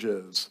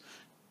villages?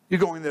 You're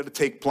going there to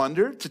take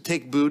plunder, to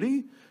take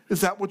booty? Is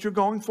that what you're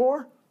going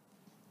for?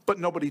 But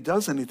nobody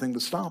does anything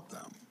to stop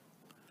them.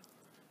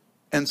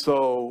 And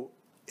so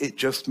it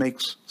just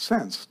makes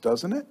sense,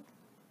 doesn't it?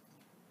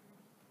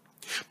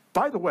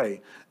 By the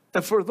way,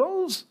 for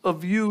those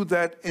of you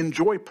that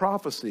enjoy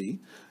prophecy,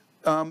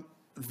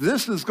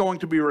 this is going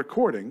to be a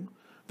recording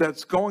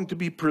that's going to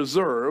be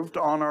preserved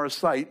on our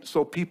site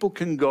so people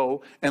can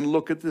go and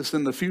look at this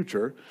in the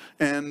future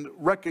and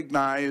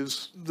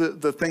recognize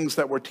the things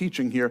that we're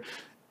teaching here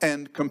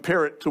and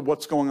compare it to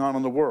what's going on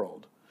in the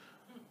world.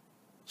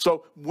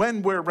 So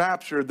when we're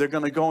raptured, they're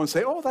going to go and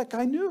say, oh, that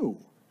guy knew.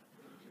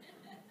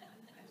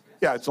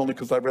 Yeah, it's only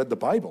because I read the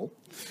Bible.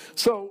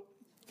 So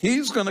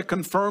he's going to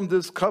confirm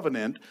this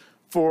covenant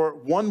for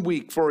 1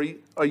 week, for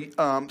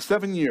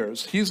 7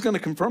 years. He's going to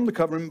confirm the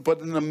covenant, but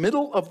in the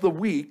middle of the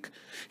week,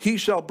 he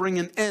shall bring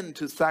an end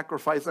to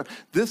sacrifice.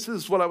 This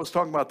is what I was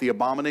talking about, the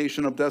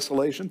abomination of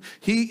desolation.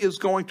 He is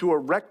going to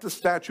erect a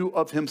statue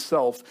of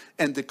himself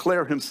and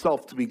declare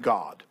himself to be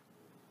God.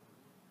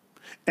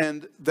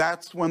 And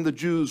that's when the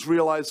Jews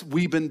realize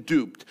we've been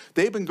duped.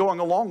 They've been going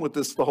along with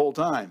this the whole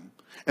time.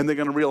 And they're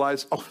going to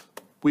realize, oh,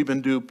 we've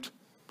been duped.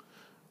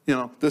 You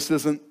know, this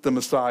isn't the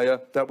Messiah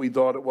that we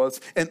thought it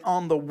was. And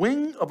on the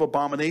wing of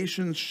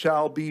abominations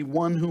shall be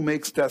one who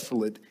makes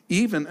desolate,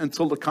 even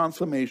until the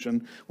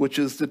consummation, which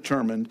is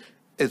determined,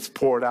 it's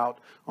poured out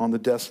on the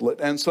desolate.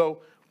 And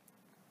so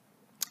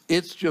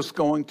it's just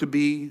going to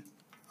be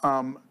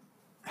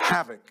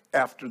havoc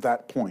after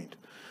that point.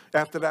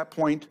 After that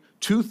point,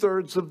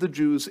 2/3 of the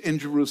Jews in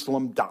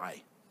Jerusalem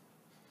die.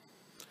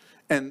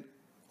 And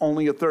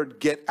only a third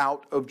get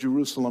out of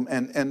Jerusalem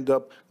and end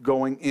up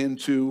going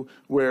into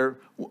where,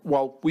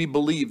 well, we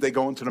believe they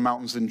go into the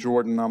mountains in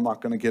Jordan. I'm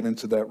not going to get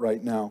into that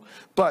right now.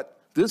 But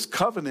this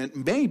covenant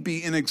may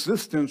be in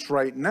existence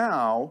right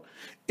now.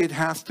 It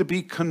has to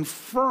be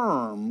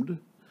confirmed.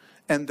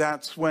 And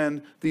that's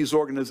when these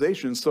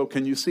organizations, so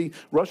can you see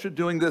Russia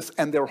doing this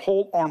and their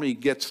whole army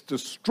gets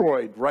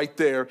destroyed right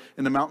there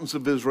in the mountains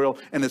of Israel.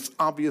 And it's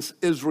obvious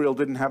Israel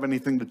didn't have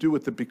anything to do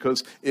with it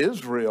because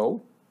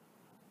Israel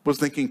was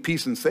thinking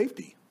peace and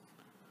safety.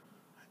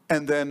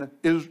 And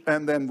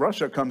then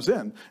Russia comes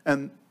in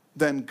and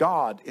then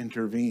God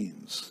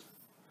intervenes.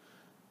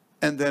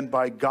 And then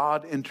by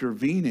God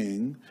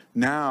intervening,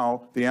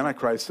 now the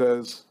Antichrist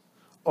says,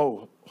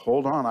 oh,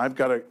 hold on, I've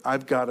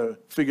got to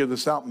figure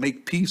this out,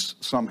 make peace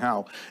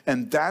somehow.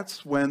 And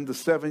that's when the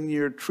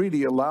 7-year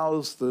treaty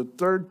allows the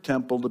third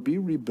temple to be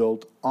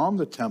rebuilt on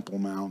the Temple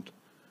Mount.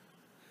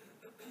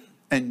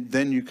 And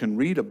then you can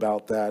read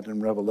about that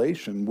in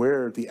Revelation,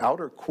 where the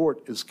outer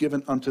court is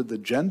given unto the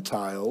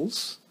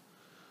Gentiles,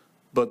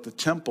 but the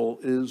temple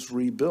is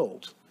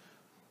rebuilt.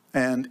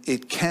 And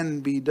it can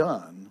be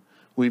done.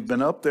 We've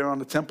been up there on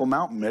the Temple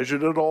Mount,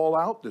 measured it all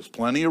out. There's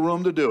plenty of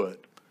room to do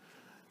it.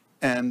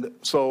 And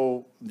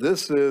so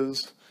this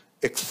is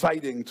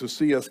exciting to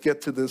see us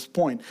get to this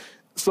point.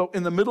 So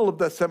in the middle of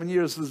that 7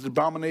 years is the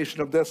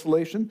abomination of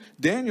desolation.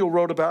 Daniel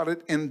wrote about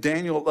it in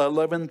Daniel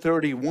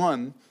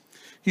 11:31.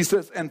 He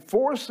says, and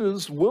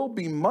forces will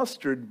be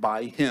mustered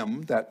by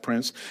him, that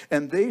prince,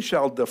 and they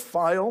shall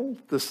defile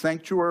the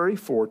sanctuary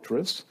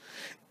fortress.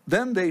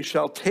 Then they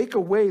shall take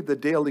away the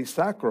daily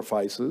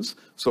sacrifices.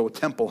 So a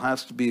temple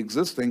has to be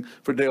existing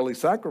for daily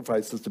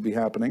sacrifices to be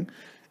happening.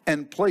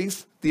 And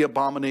place the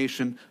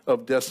abomination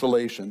of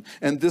desolation.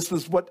 And this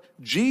is what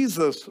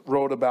Jesus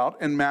wrote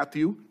about in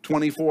Matthew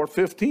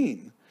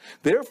 24:15.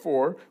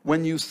 Therefore,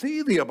 when you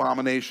see the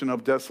abomination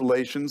of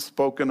desolation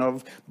spoken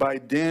of by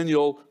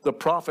Daniel the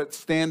prophet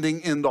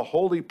standing in the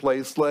holy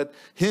place, let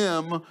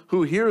him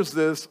who hears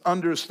this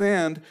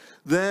understand.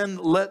 Then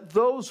let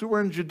those who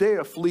are in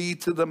Judea flee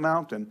to the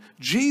mountain.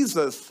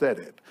 Jesus said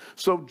it.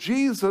 So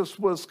Jesus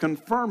was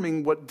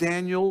confirming what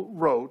Daniel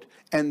wrote,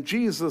 and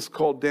Jesus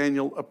called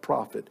Daniel a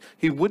prophet.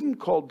 He wouldn't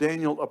call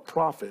Daniel a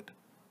prophet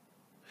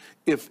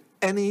if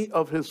any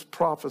of his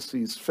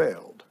prophecies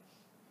failed.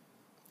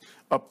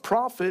 A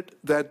prophet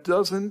that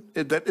isn't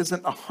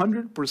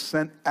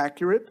 100%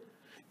 accurate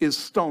is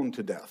stoned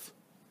to death.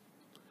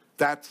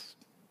 That's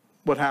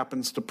what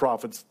happens to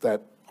prophets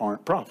that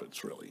aren't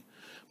prophets, really.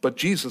 But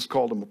Jesus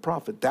called him a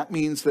prophet. That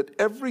means that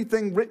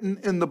everything written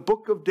in the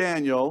book of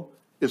Daniel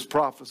is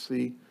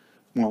prophecy.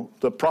 Well,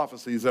 the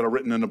prophecies that are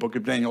written in the book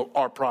of Daniel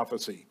are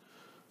prophecy.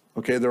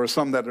 Okay, there are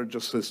some that are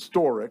just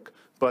historic,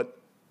 but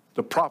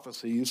the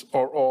prophecies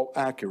are all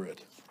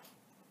accurate.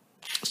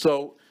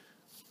 So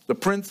the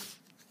prince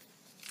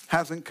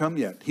hasn't come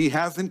yet. He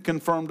hasn't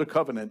confirmed a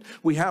covenant.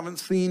 We haven't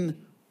seen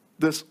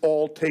this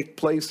all take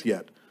place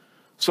yet.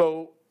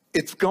 So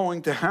it's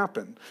going to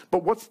happen.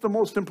 But what's the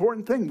most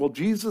important thing? Well,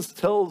 Jesus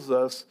tells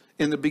us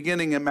in the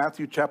beginning in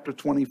Matthew chapter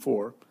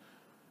 24,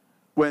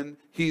 when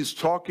he's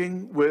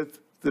talking with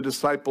the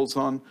disciples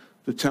on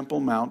the Temple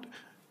Mount,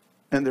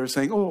 and they're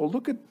saying, oh,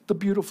 look at the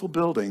beautiful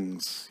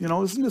buildings. You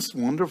know, isn't this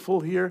wonderful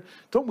here?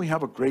 Don't we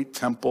have a great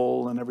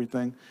temple and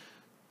everything?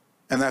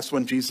 And that's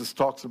when Jesus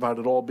talks about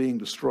it all being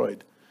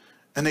destroyed.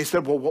 And they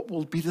said, well, what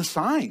will be the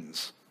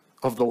signs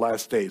of the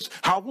last days?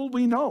 How will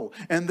we know?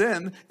 And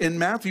then in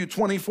Matthew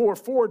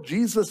 24:4,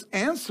 Jesus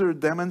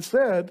answered them and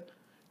said,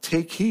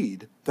 take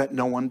heed that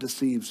no one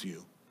deceives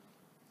you.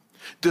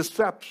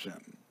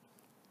 Deception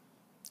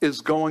is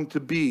going to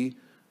be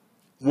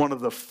one of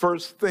the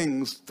first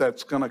things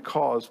that's going to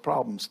cause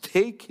problems.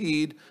 Take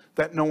heed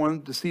that no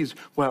one deceives.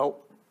 Well,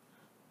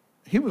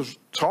 he was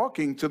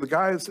talking to the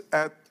guys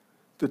at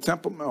the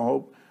Temple.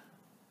 No,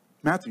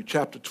 Matthew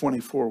chapter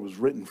 24 was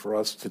written for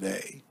us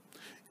today.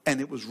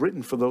 And it was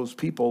written for those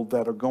people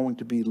that are going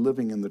to be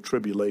living in the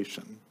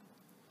tribulation.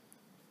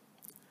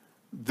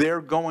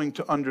 They're going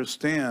to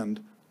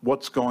understand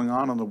what's going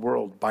on in the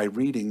world by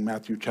reading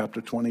Matthew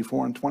chapter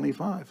 24 and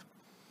 25.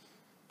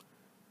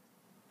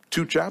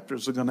 2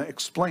 chapters are going to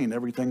explain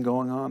everything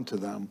going on to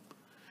them.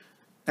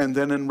 And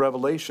then in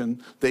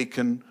Revelation, they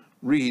can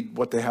read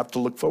what they have to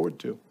look forward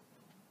to.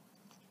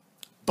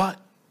 But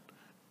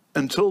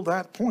until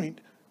that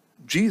point,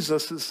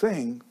 Jesus is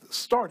saying,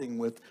 starting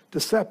with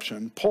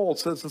deception. Paul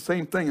says the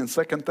same thing in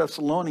 2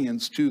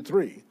 Thessalonians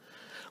 2:3.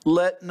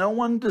 Let no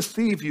one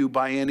deceive you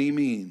by any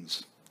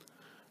means.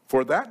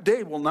 For that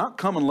day will not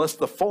come unless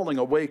the falling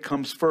away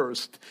comes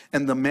first,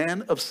 and the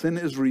man of sin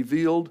is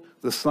revealed,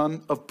 the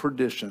son of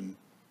perdition.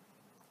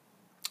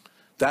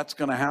 That's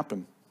going to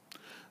happen.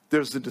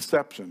 There's a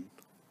deception.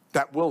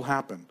 That will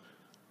happen.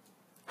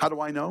 How do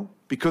I know?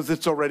 Because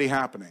it's already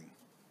happening.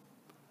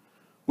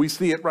 We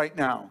see it right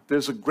now.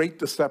 There's a great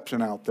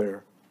deception out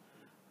there.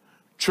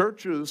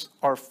 Churches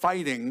are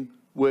fighting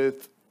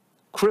with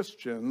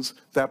Christians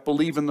that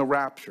believe in the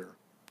rapture.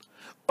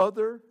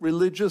 Other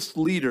religious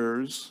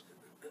leaders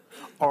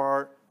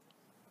are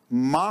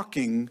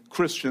mocking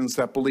Christians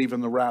that believe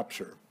in the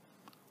rapture.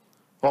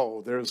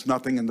 Oh, there's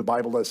nothing in the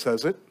Bible that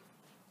says it.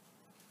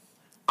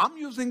 I'm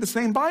using the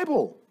same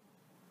Bible,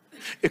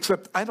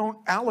 except I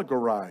don't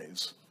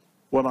allegorize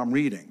what I'm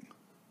reading.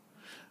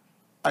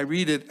 I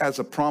read it as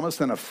a promise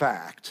and a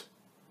fact,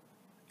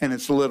 and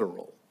it's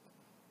literal.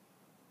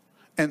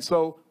 And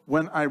so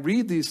when I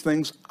read these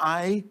things,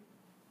 I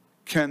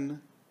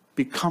can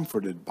be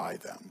comforted by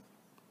them.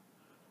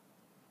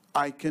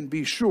 I can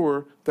be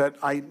sure that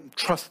I'm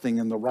trusting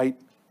in the right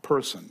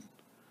person.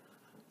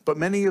 But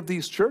many of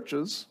these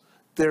churches,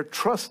 they're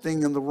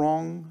trusting in the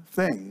wrong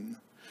thing.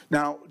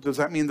 Now, does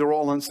that mean they're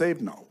all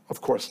unsaved? No,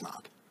 of course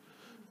not.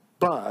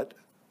 But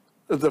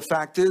the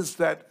fact is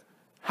that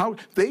how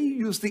they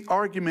use the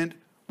argument,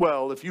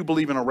 well, if you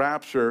believe in a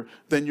rapture,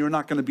 then you're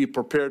not going to be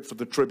prepared for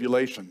the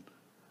tribulation.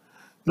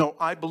 No,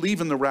 I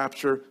believe in the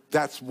rapture.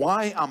 That's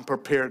why I'm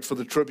prepared for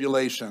the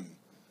tribulation.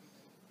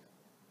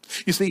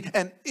 You see,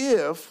 and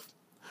if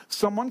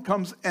someone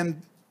comes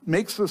and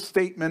makes a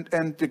statement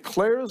and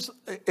declares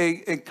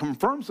and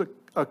confirms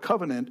a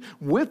covenant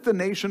with the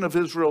nation of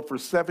Israel for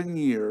 7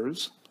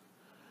 years,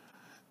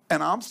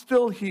 and I'm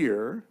still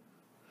here,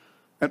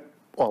 and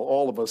well,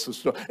 all of us are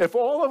still, if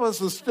all of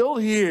us are still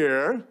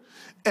here,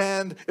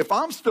 and if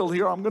I'm still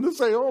here, I'm going to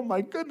say, oh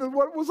my goodness,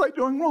 what was I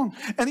doing wrong?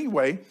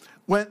 Anyway,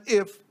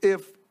 if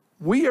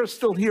we are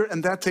still here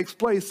and that takes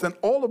place, then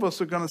all of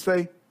us are going to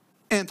say,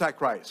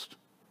 Antichrist.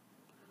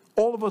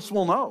 All of us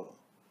will know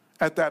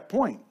at that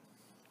point.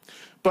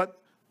 But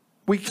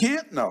we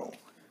can't know,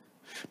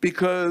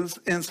 because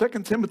in 2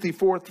 Timothy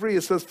 4:3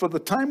 it says, for the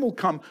time will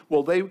come,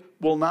 well, they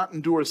will not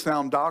endure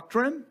sound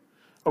doctrine.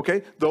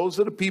 Okay, those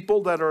are the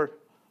people that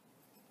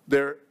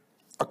they're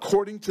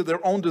according to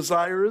their own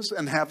desires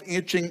and have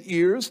itching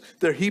ears.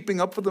 They're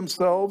heaping up for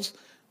themselves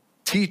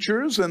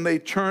teachers, and they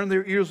turn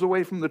their ears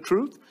away from the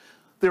truth.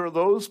 There are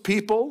those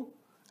people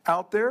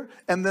out there,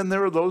 and then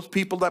there are those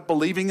people that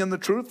believing in the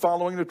truth,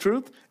 following the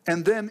truth.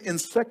 And then in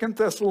 2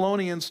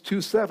 Thessalonians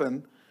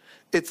 2:7,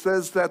 it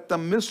says that the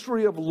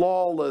mystery of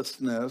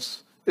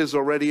lawlessness is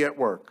already at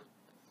work.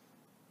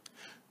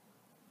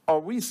 Are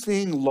we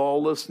seeing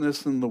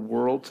lawlessness in the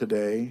world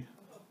today?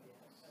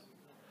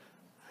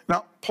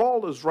 Now,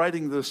 Paul is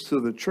writing this to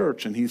the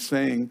church, and he's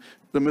saying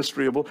the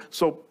mystery of,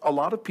 so a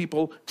lot of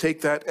people take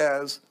that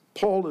as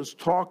Paul is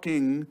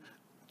talking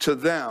to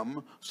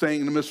them,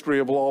 saying the mystery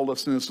of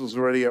lawlessness is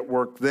already at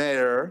work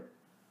there.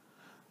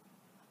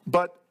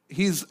 But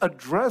he's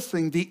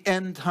addressing the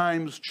end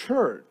times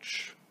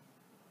church.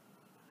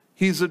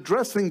 He's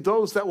addressing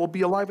those that will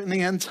be alive in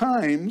the end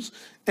times,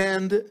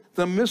 and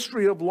the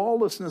mystery of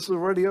lawlessness is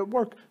already at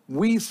work.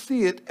 We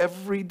see it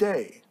every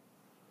day.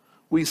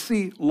 We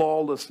see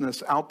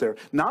lawlessness out there.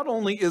 Not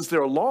only is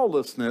there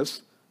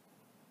lawlessness,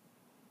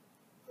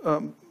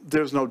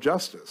 there's no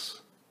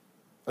justice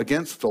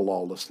against the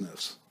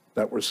lawlessness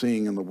that we're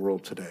seeing in the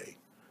world today.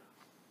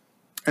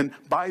 And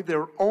by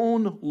their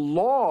own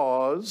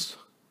laws,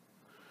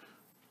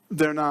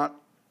 they're not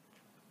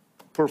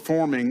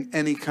performing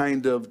any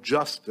kind of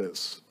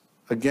justice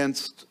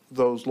against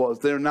those laws.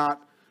 They're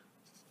not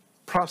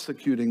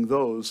prosecuting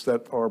those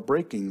that are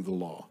breaking the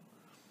law.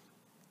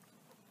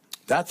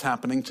 That's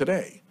happening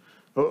today.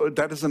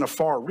 That isn't a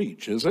far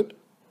reach, is it?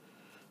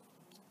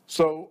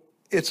 So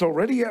it's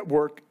already at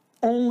work.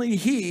 Only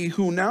he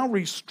who now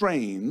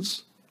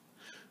restrains,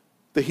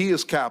 the he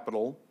is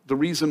capital. The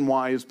reason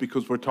why is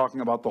because we're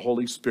talking about the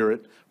Holy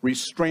Spirit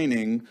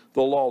restraining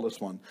the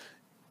lawless one.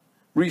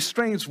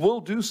 Restrains will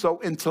do so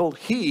until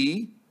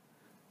he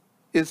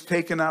is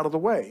taken out of the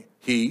way.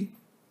 He,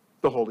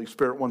 the Holy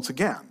Spirit, once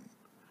again.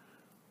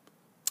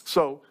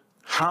 So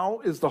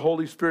how is the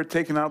Holy Spirit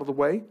taken out of the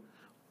way?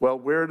 Well,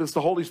 where does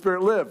the Holy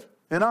Spirit live?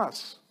 In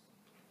us.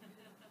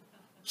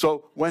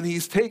 So when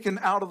he's taken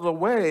out of the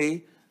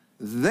way,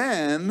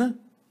 then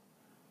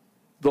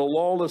the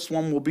lawless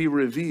one will be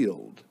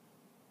revealed,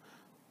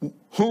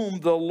 whom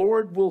the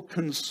Lord will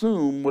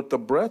consume with the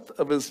breath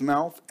of his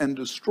mouth and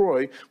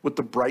destroy with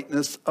the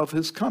brightness of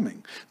his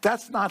coming.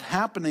 That's not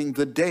happening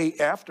the day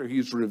after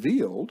he's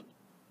revealed.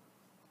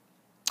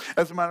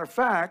 As a matter of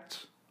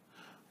fact,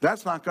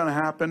 that's not going to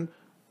happen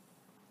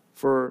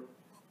for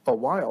a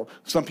while.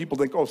 Some people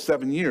think,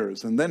 7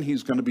 years, and then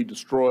he's going to be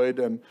destroyed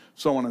and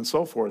so on and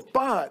so forth.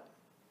 But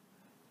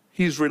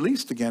he's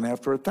released again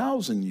after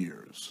 1,000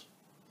 years.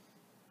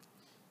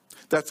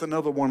 That's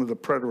another one of the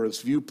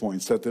preterist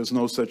viewpoints, that there's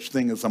no such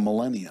thing as a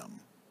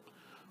millennium.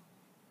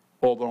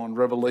 Although in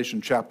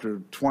Revelation chapter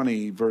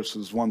 20,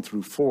 verses 1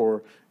 through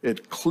 4,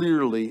 it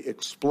clearly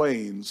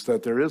explains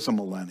that there is a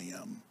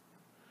millennium.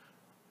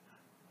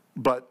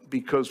 But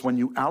because when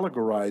you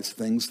allegorize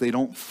things, they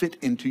don't fit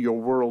into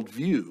your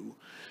worldview.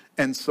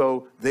 And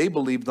so they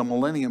believe the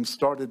millennium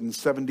started in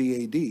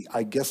 70 AD.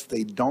 I guess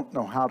they don't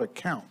know how to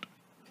count.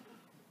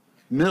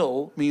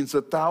 Mil means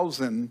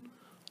 1,000.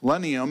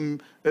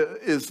 Millennium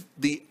is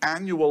the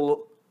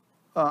annual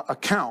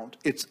account.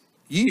 It's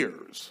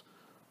years,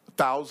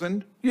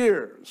 1,000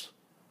 years.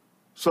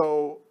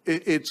 So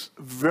it's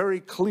very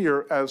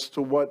clear as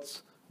to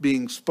what's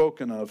being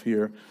spoken of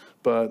here,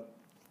 but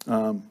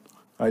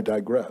I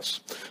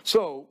digress.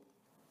 So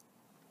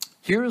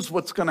Here's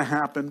what's going to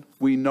happen.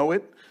 We know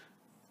it.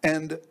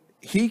 And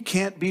he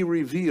can't be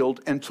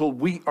revealed until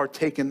we are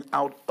taken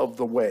out of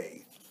the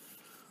way.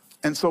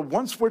 And so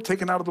once we're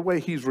taken out of the way,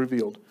 he's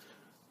revealed.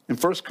 In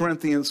 1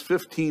 Corinthians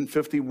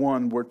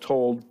 15:51, we're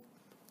told,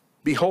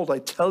 behold, I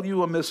tell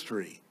you a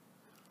mystery.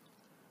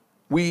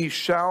 We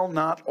shall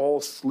not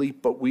all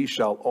sleep, but we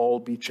shall all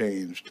be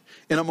changed.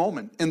 In a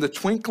moment, in the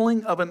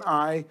twinkling of an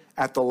eye,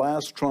 at the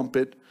last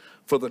trumpet,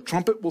 for the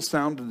trumpet will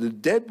sound, and the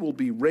dead will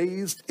be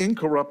raised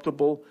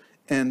incorruptible,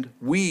 and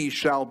we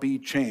shall be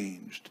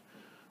changed.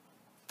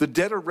 The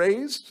dead are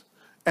raised,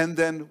 and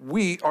then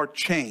we are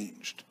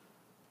changed.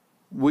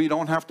 We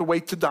don't have to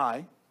wait to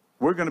die.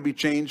 We're going to be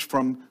changed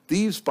from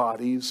these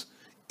bodies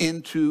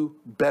into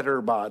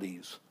better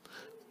bodies.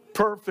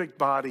 Perfect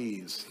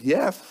bodies.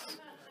 Yes.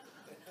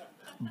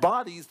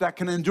 Bodies that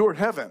can endure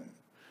heaven.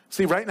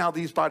 See, right now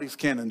these bodies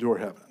can't endure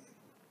heaven.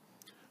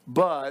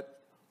 But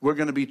we're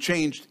going to be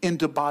changed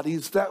into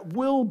bodies that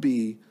will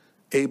be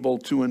able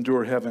to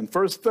endure heaven.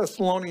 1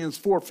 Thessalonians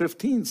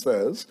 4:15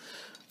 says,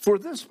 for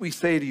this we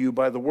say to you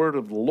by the word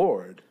of the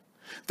Lord,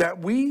 that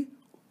we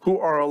who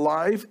are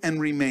alive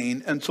and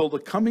remain until the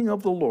coming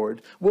of the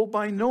Lord will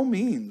by no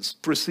means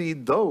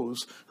precede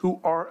those who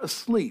are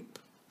asleep.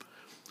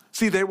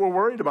 See, they were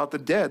worried about the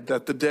dead,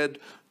 that the dead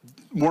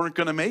weren't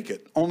going to make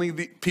it. Only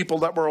the people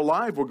that were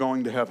alive were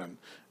going to heaven.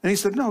 And he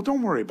said, no,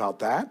 don't worry about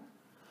that.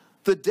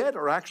 The dead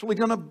are actually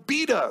going to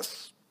beat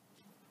us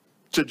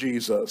to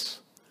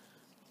Jesus.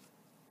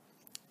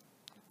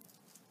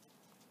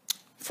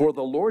 For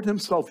the Lord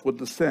himself would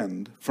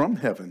descend from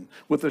heaven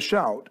with a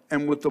shout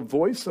and with the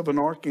voice of an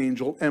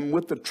archangel and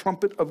with the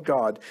trumpet of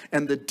God,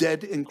 and the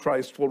dead in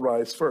Christ will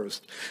rise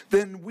first.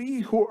 Then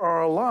we who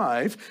are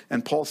alive,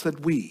 and Paul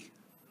said we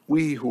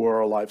who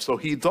are alive. So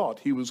he thought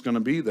he was going to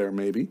be there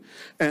maybe.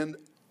 And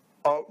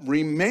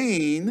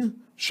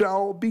remain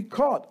shall be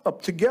caught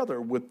up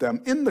together with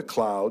them in the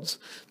clouds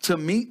to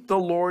meet the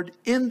Lord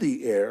in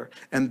the air,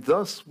 and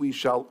thus we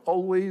shall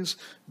always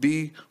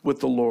be with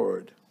the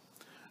Lord.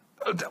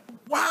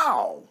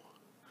 Wow,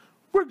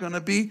 we're going to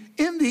be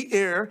in the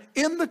air,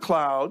 in the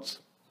clouds.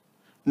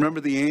 Remember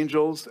the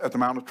angels at the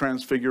Mount of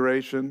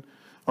Transfiguration?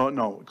 Oh,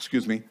 no,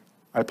 excuse me.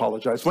 I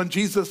apologize. When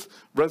Jesus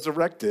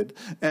resurrected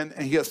and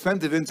he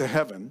ascended into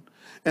heaven,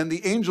 and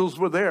the angels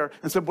were there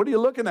and said, what are you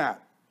looking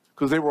at?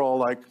 Because they were all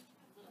like,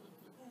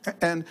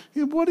 and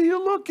what are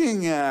you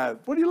looking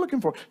at? What are you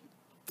looking for?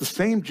 The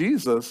same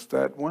Jesus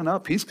that went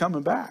up, he's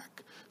coming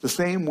back the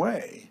same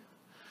way.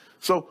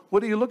 So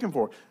what are you looking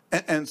for?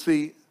 And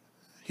see,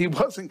 he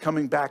wasn't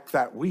coming back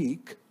that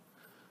week.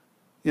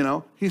 You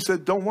know, he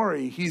said, don't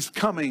worry, he's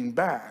coming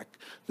back.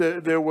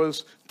 There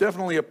was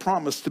definitely a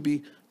promise to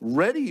be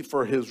ready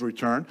for his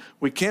return.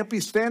 We can't be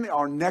standing,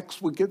 our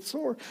necks would get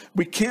sore.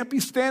 We can't be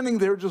standing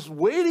there just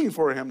waiting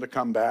for him to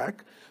come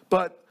back,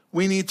 but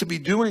we need to be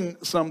doing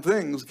some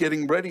things,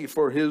 getting ready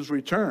for his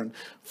return.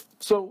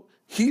 So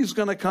he's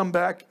going to come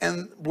back,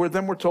 and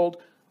then we're told,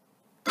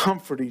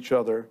 comfort each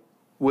other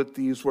with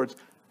these words.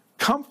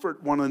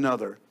 Comfort one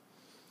another.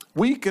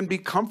 We can be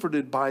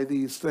comforted by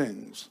these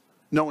things,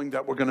 knowing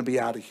that we're going to be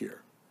out of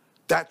here.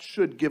 That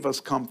should give us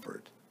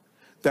comfort.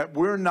 That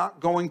we're not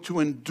going to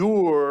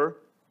endure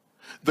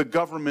the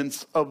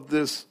governments of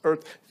this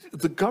earth.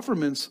 The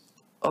governments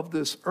of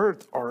this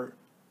earth are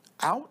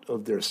out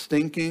of their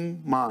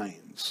stinking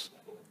minds.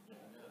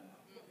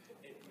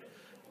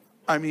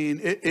 I mean,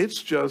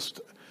 it's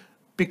just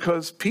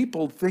because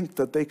people think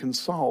that they can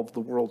solve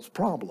the world's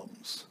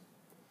problems.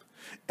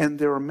 And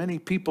there are many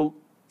people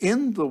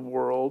in the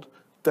world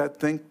that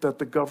think that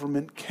the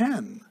government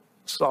can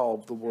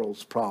solve the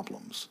world's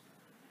problems.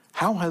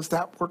 How has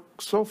that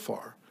worked so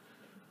far?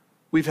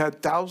 We've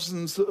had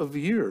thousands of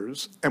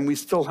years and we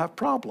still have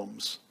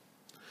problems.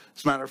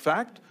 As a matter of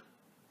fact,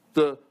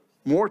 the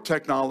more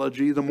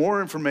technology, the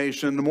more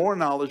information, the more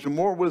knowledge, the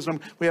more wisdom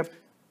we have,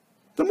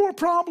 the more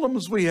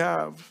problems we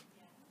have.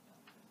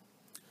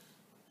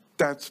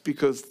 That's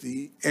because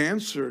the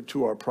answer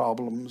to our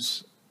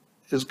problems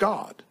is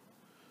God.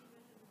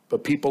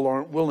 But people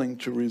aren't willing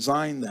to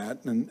resign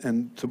that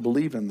and to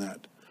believe in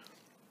that.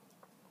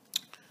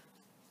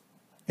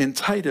 In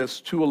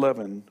Titus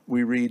 2:11,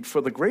 we read,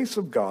 for the grace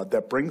of God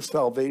that brings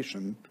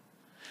salvation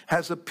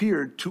has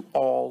appeared to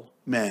all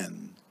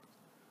men,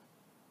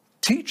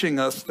 teaching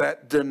us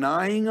that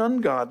denying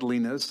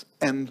ungodliness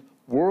and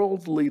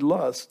worldly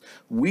lust,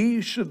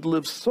 we should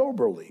live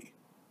soberly,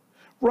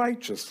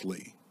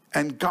 righteously,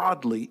 and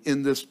godly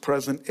in this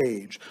present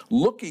age,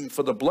 looking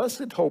for the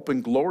blessed hope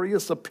and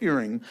glorious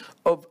appearing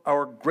of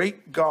our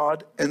great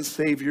God and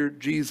Savior,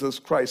 Jesus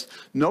Christ.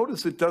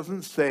 Notice it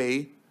doesn't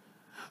say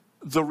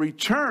the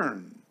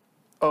return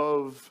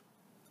of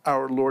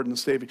our Lord and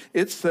Savior.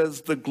 It says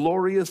the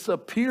glorious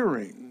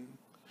appearing.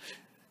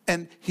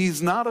 And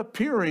he's not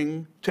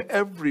appearing to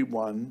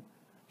everyone.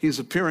 He's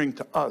appearing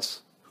to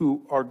us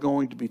who are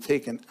going to be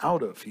taken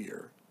out of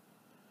here.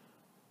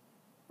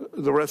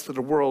 The rest of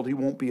the world he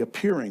won't be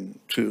appearing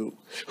to,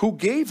 who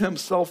gave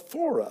himself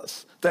for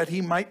us, that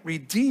he might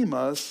redeem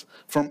us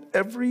from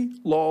every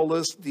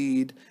lawless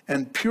deed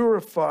and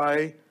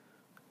purify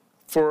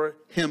for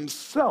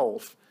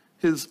himself,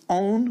 his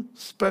own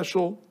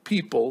special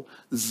people,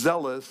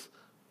 zealous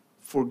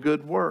for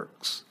good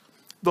works.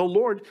 The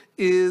Lord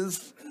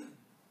is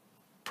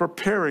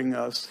preparing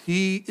us.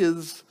 He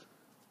is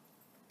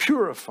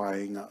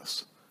purifying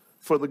us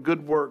for the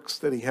good works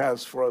that he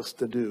has for us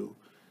to do.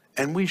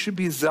 And we should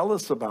be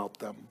zealous about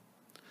them.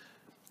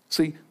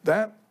 See,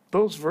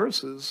 those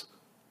verses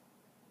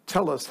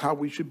tell us how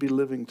we should be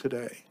living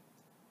today,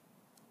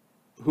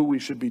 who we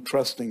should be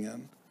trusting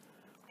in.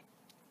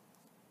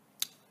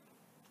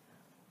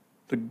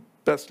 The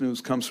best news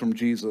comes from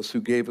Jesus,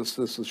 who gave us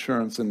this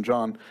assurance in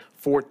John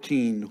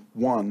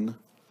 14:1.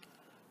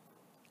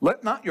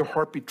 Let not your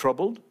heart be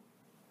troubled.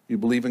 You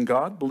believe in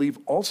God, believe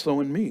also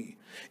in me.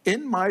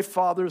 In my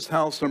Father's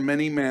house are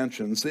many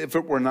mansions. If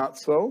it were not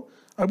so,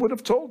 I would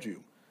have told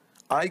you.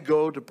 I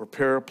go to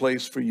prepare a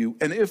place for you.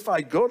 And if I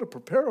go to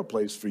prepare a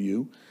place for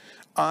you,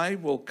 I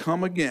will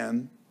come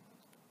again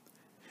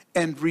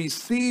and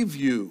receive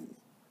you.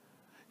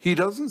 He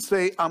doesn't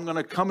say, I'm going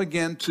to come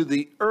again to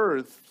the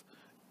earth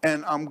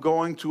and I'm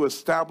going to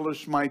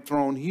establish my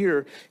throne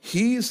here.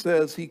 He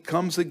says he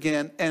comes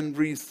again and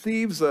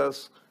receives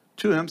us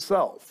to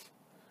himself.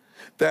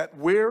 That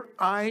where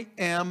I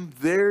am,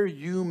 there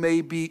you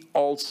may be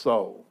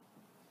also.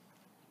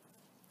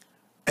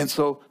 And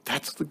so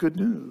that's the good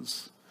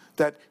news,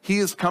 that he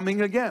is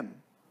coming again.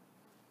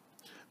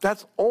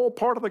 That's all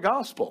part of the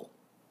gospel.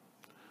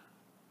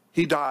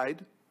 He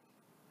died,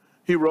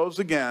 he rose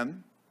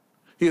again,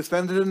 he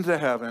ascended into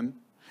heaven,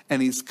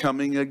 and he's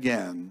coming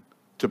again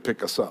to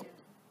pick us up.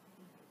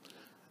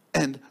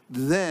 And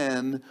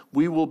then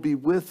we will be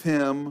with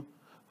him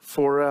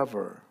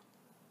forever.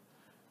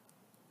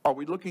 Are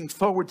we looking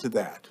forward to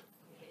that?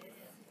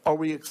 Are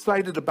we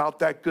excited about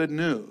that good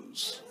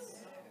news?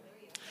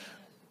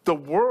 The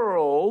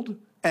world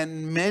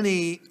and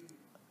many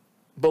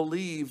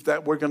believe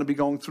that we're going to be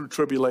going through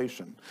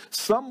tribulation.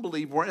 Some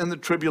believe we're in the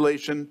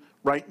tribulation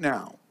right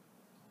now.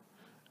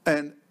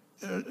 And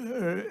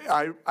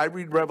I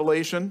read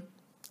Revelation.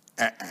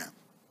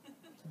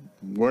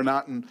 We're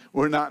not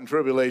in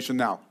tribulation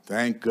now.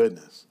 Thank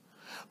goodness.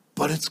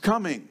 But it's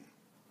coming.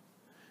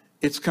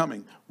 It's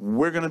coming.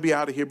 We're going to be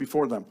out of here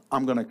before them.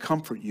 I'm going to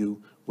comfort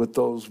you with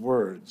those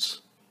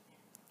words.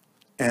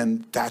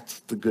 And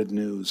that's the good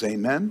news.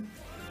 Amen.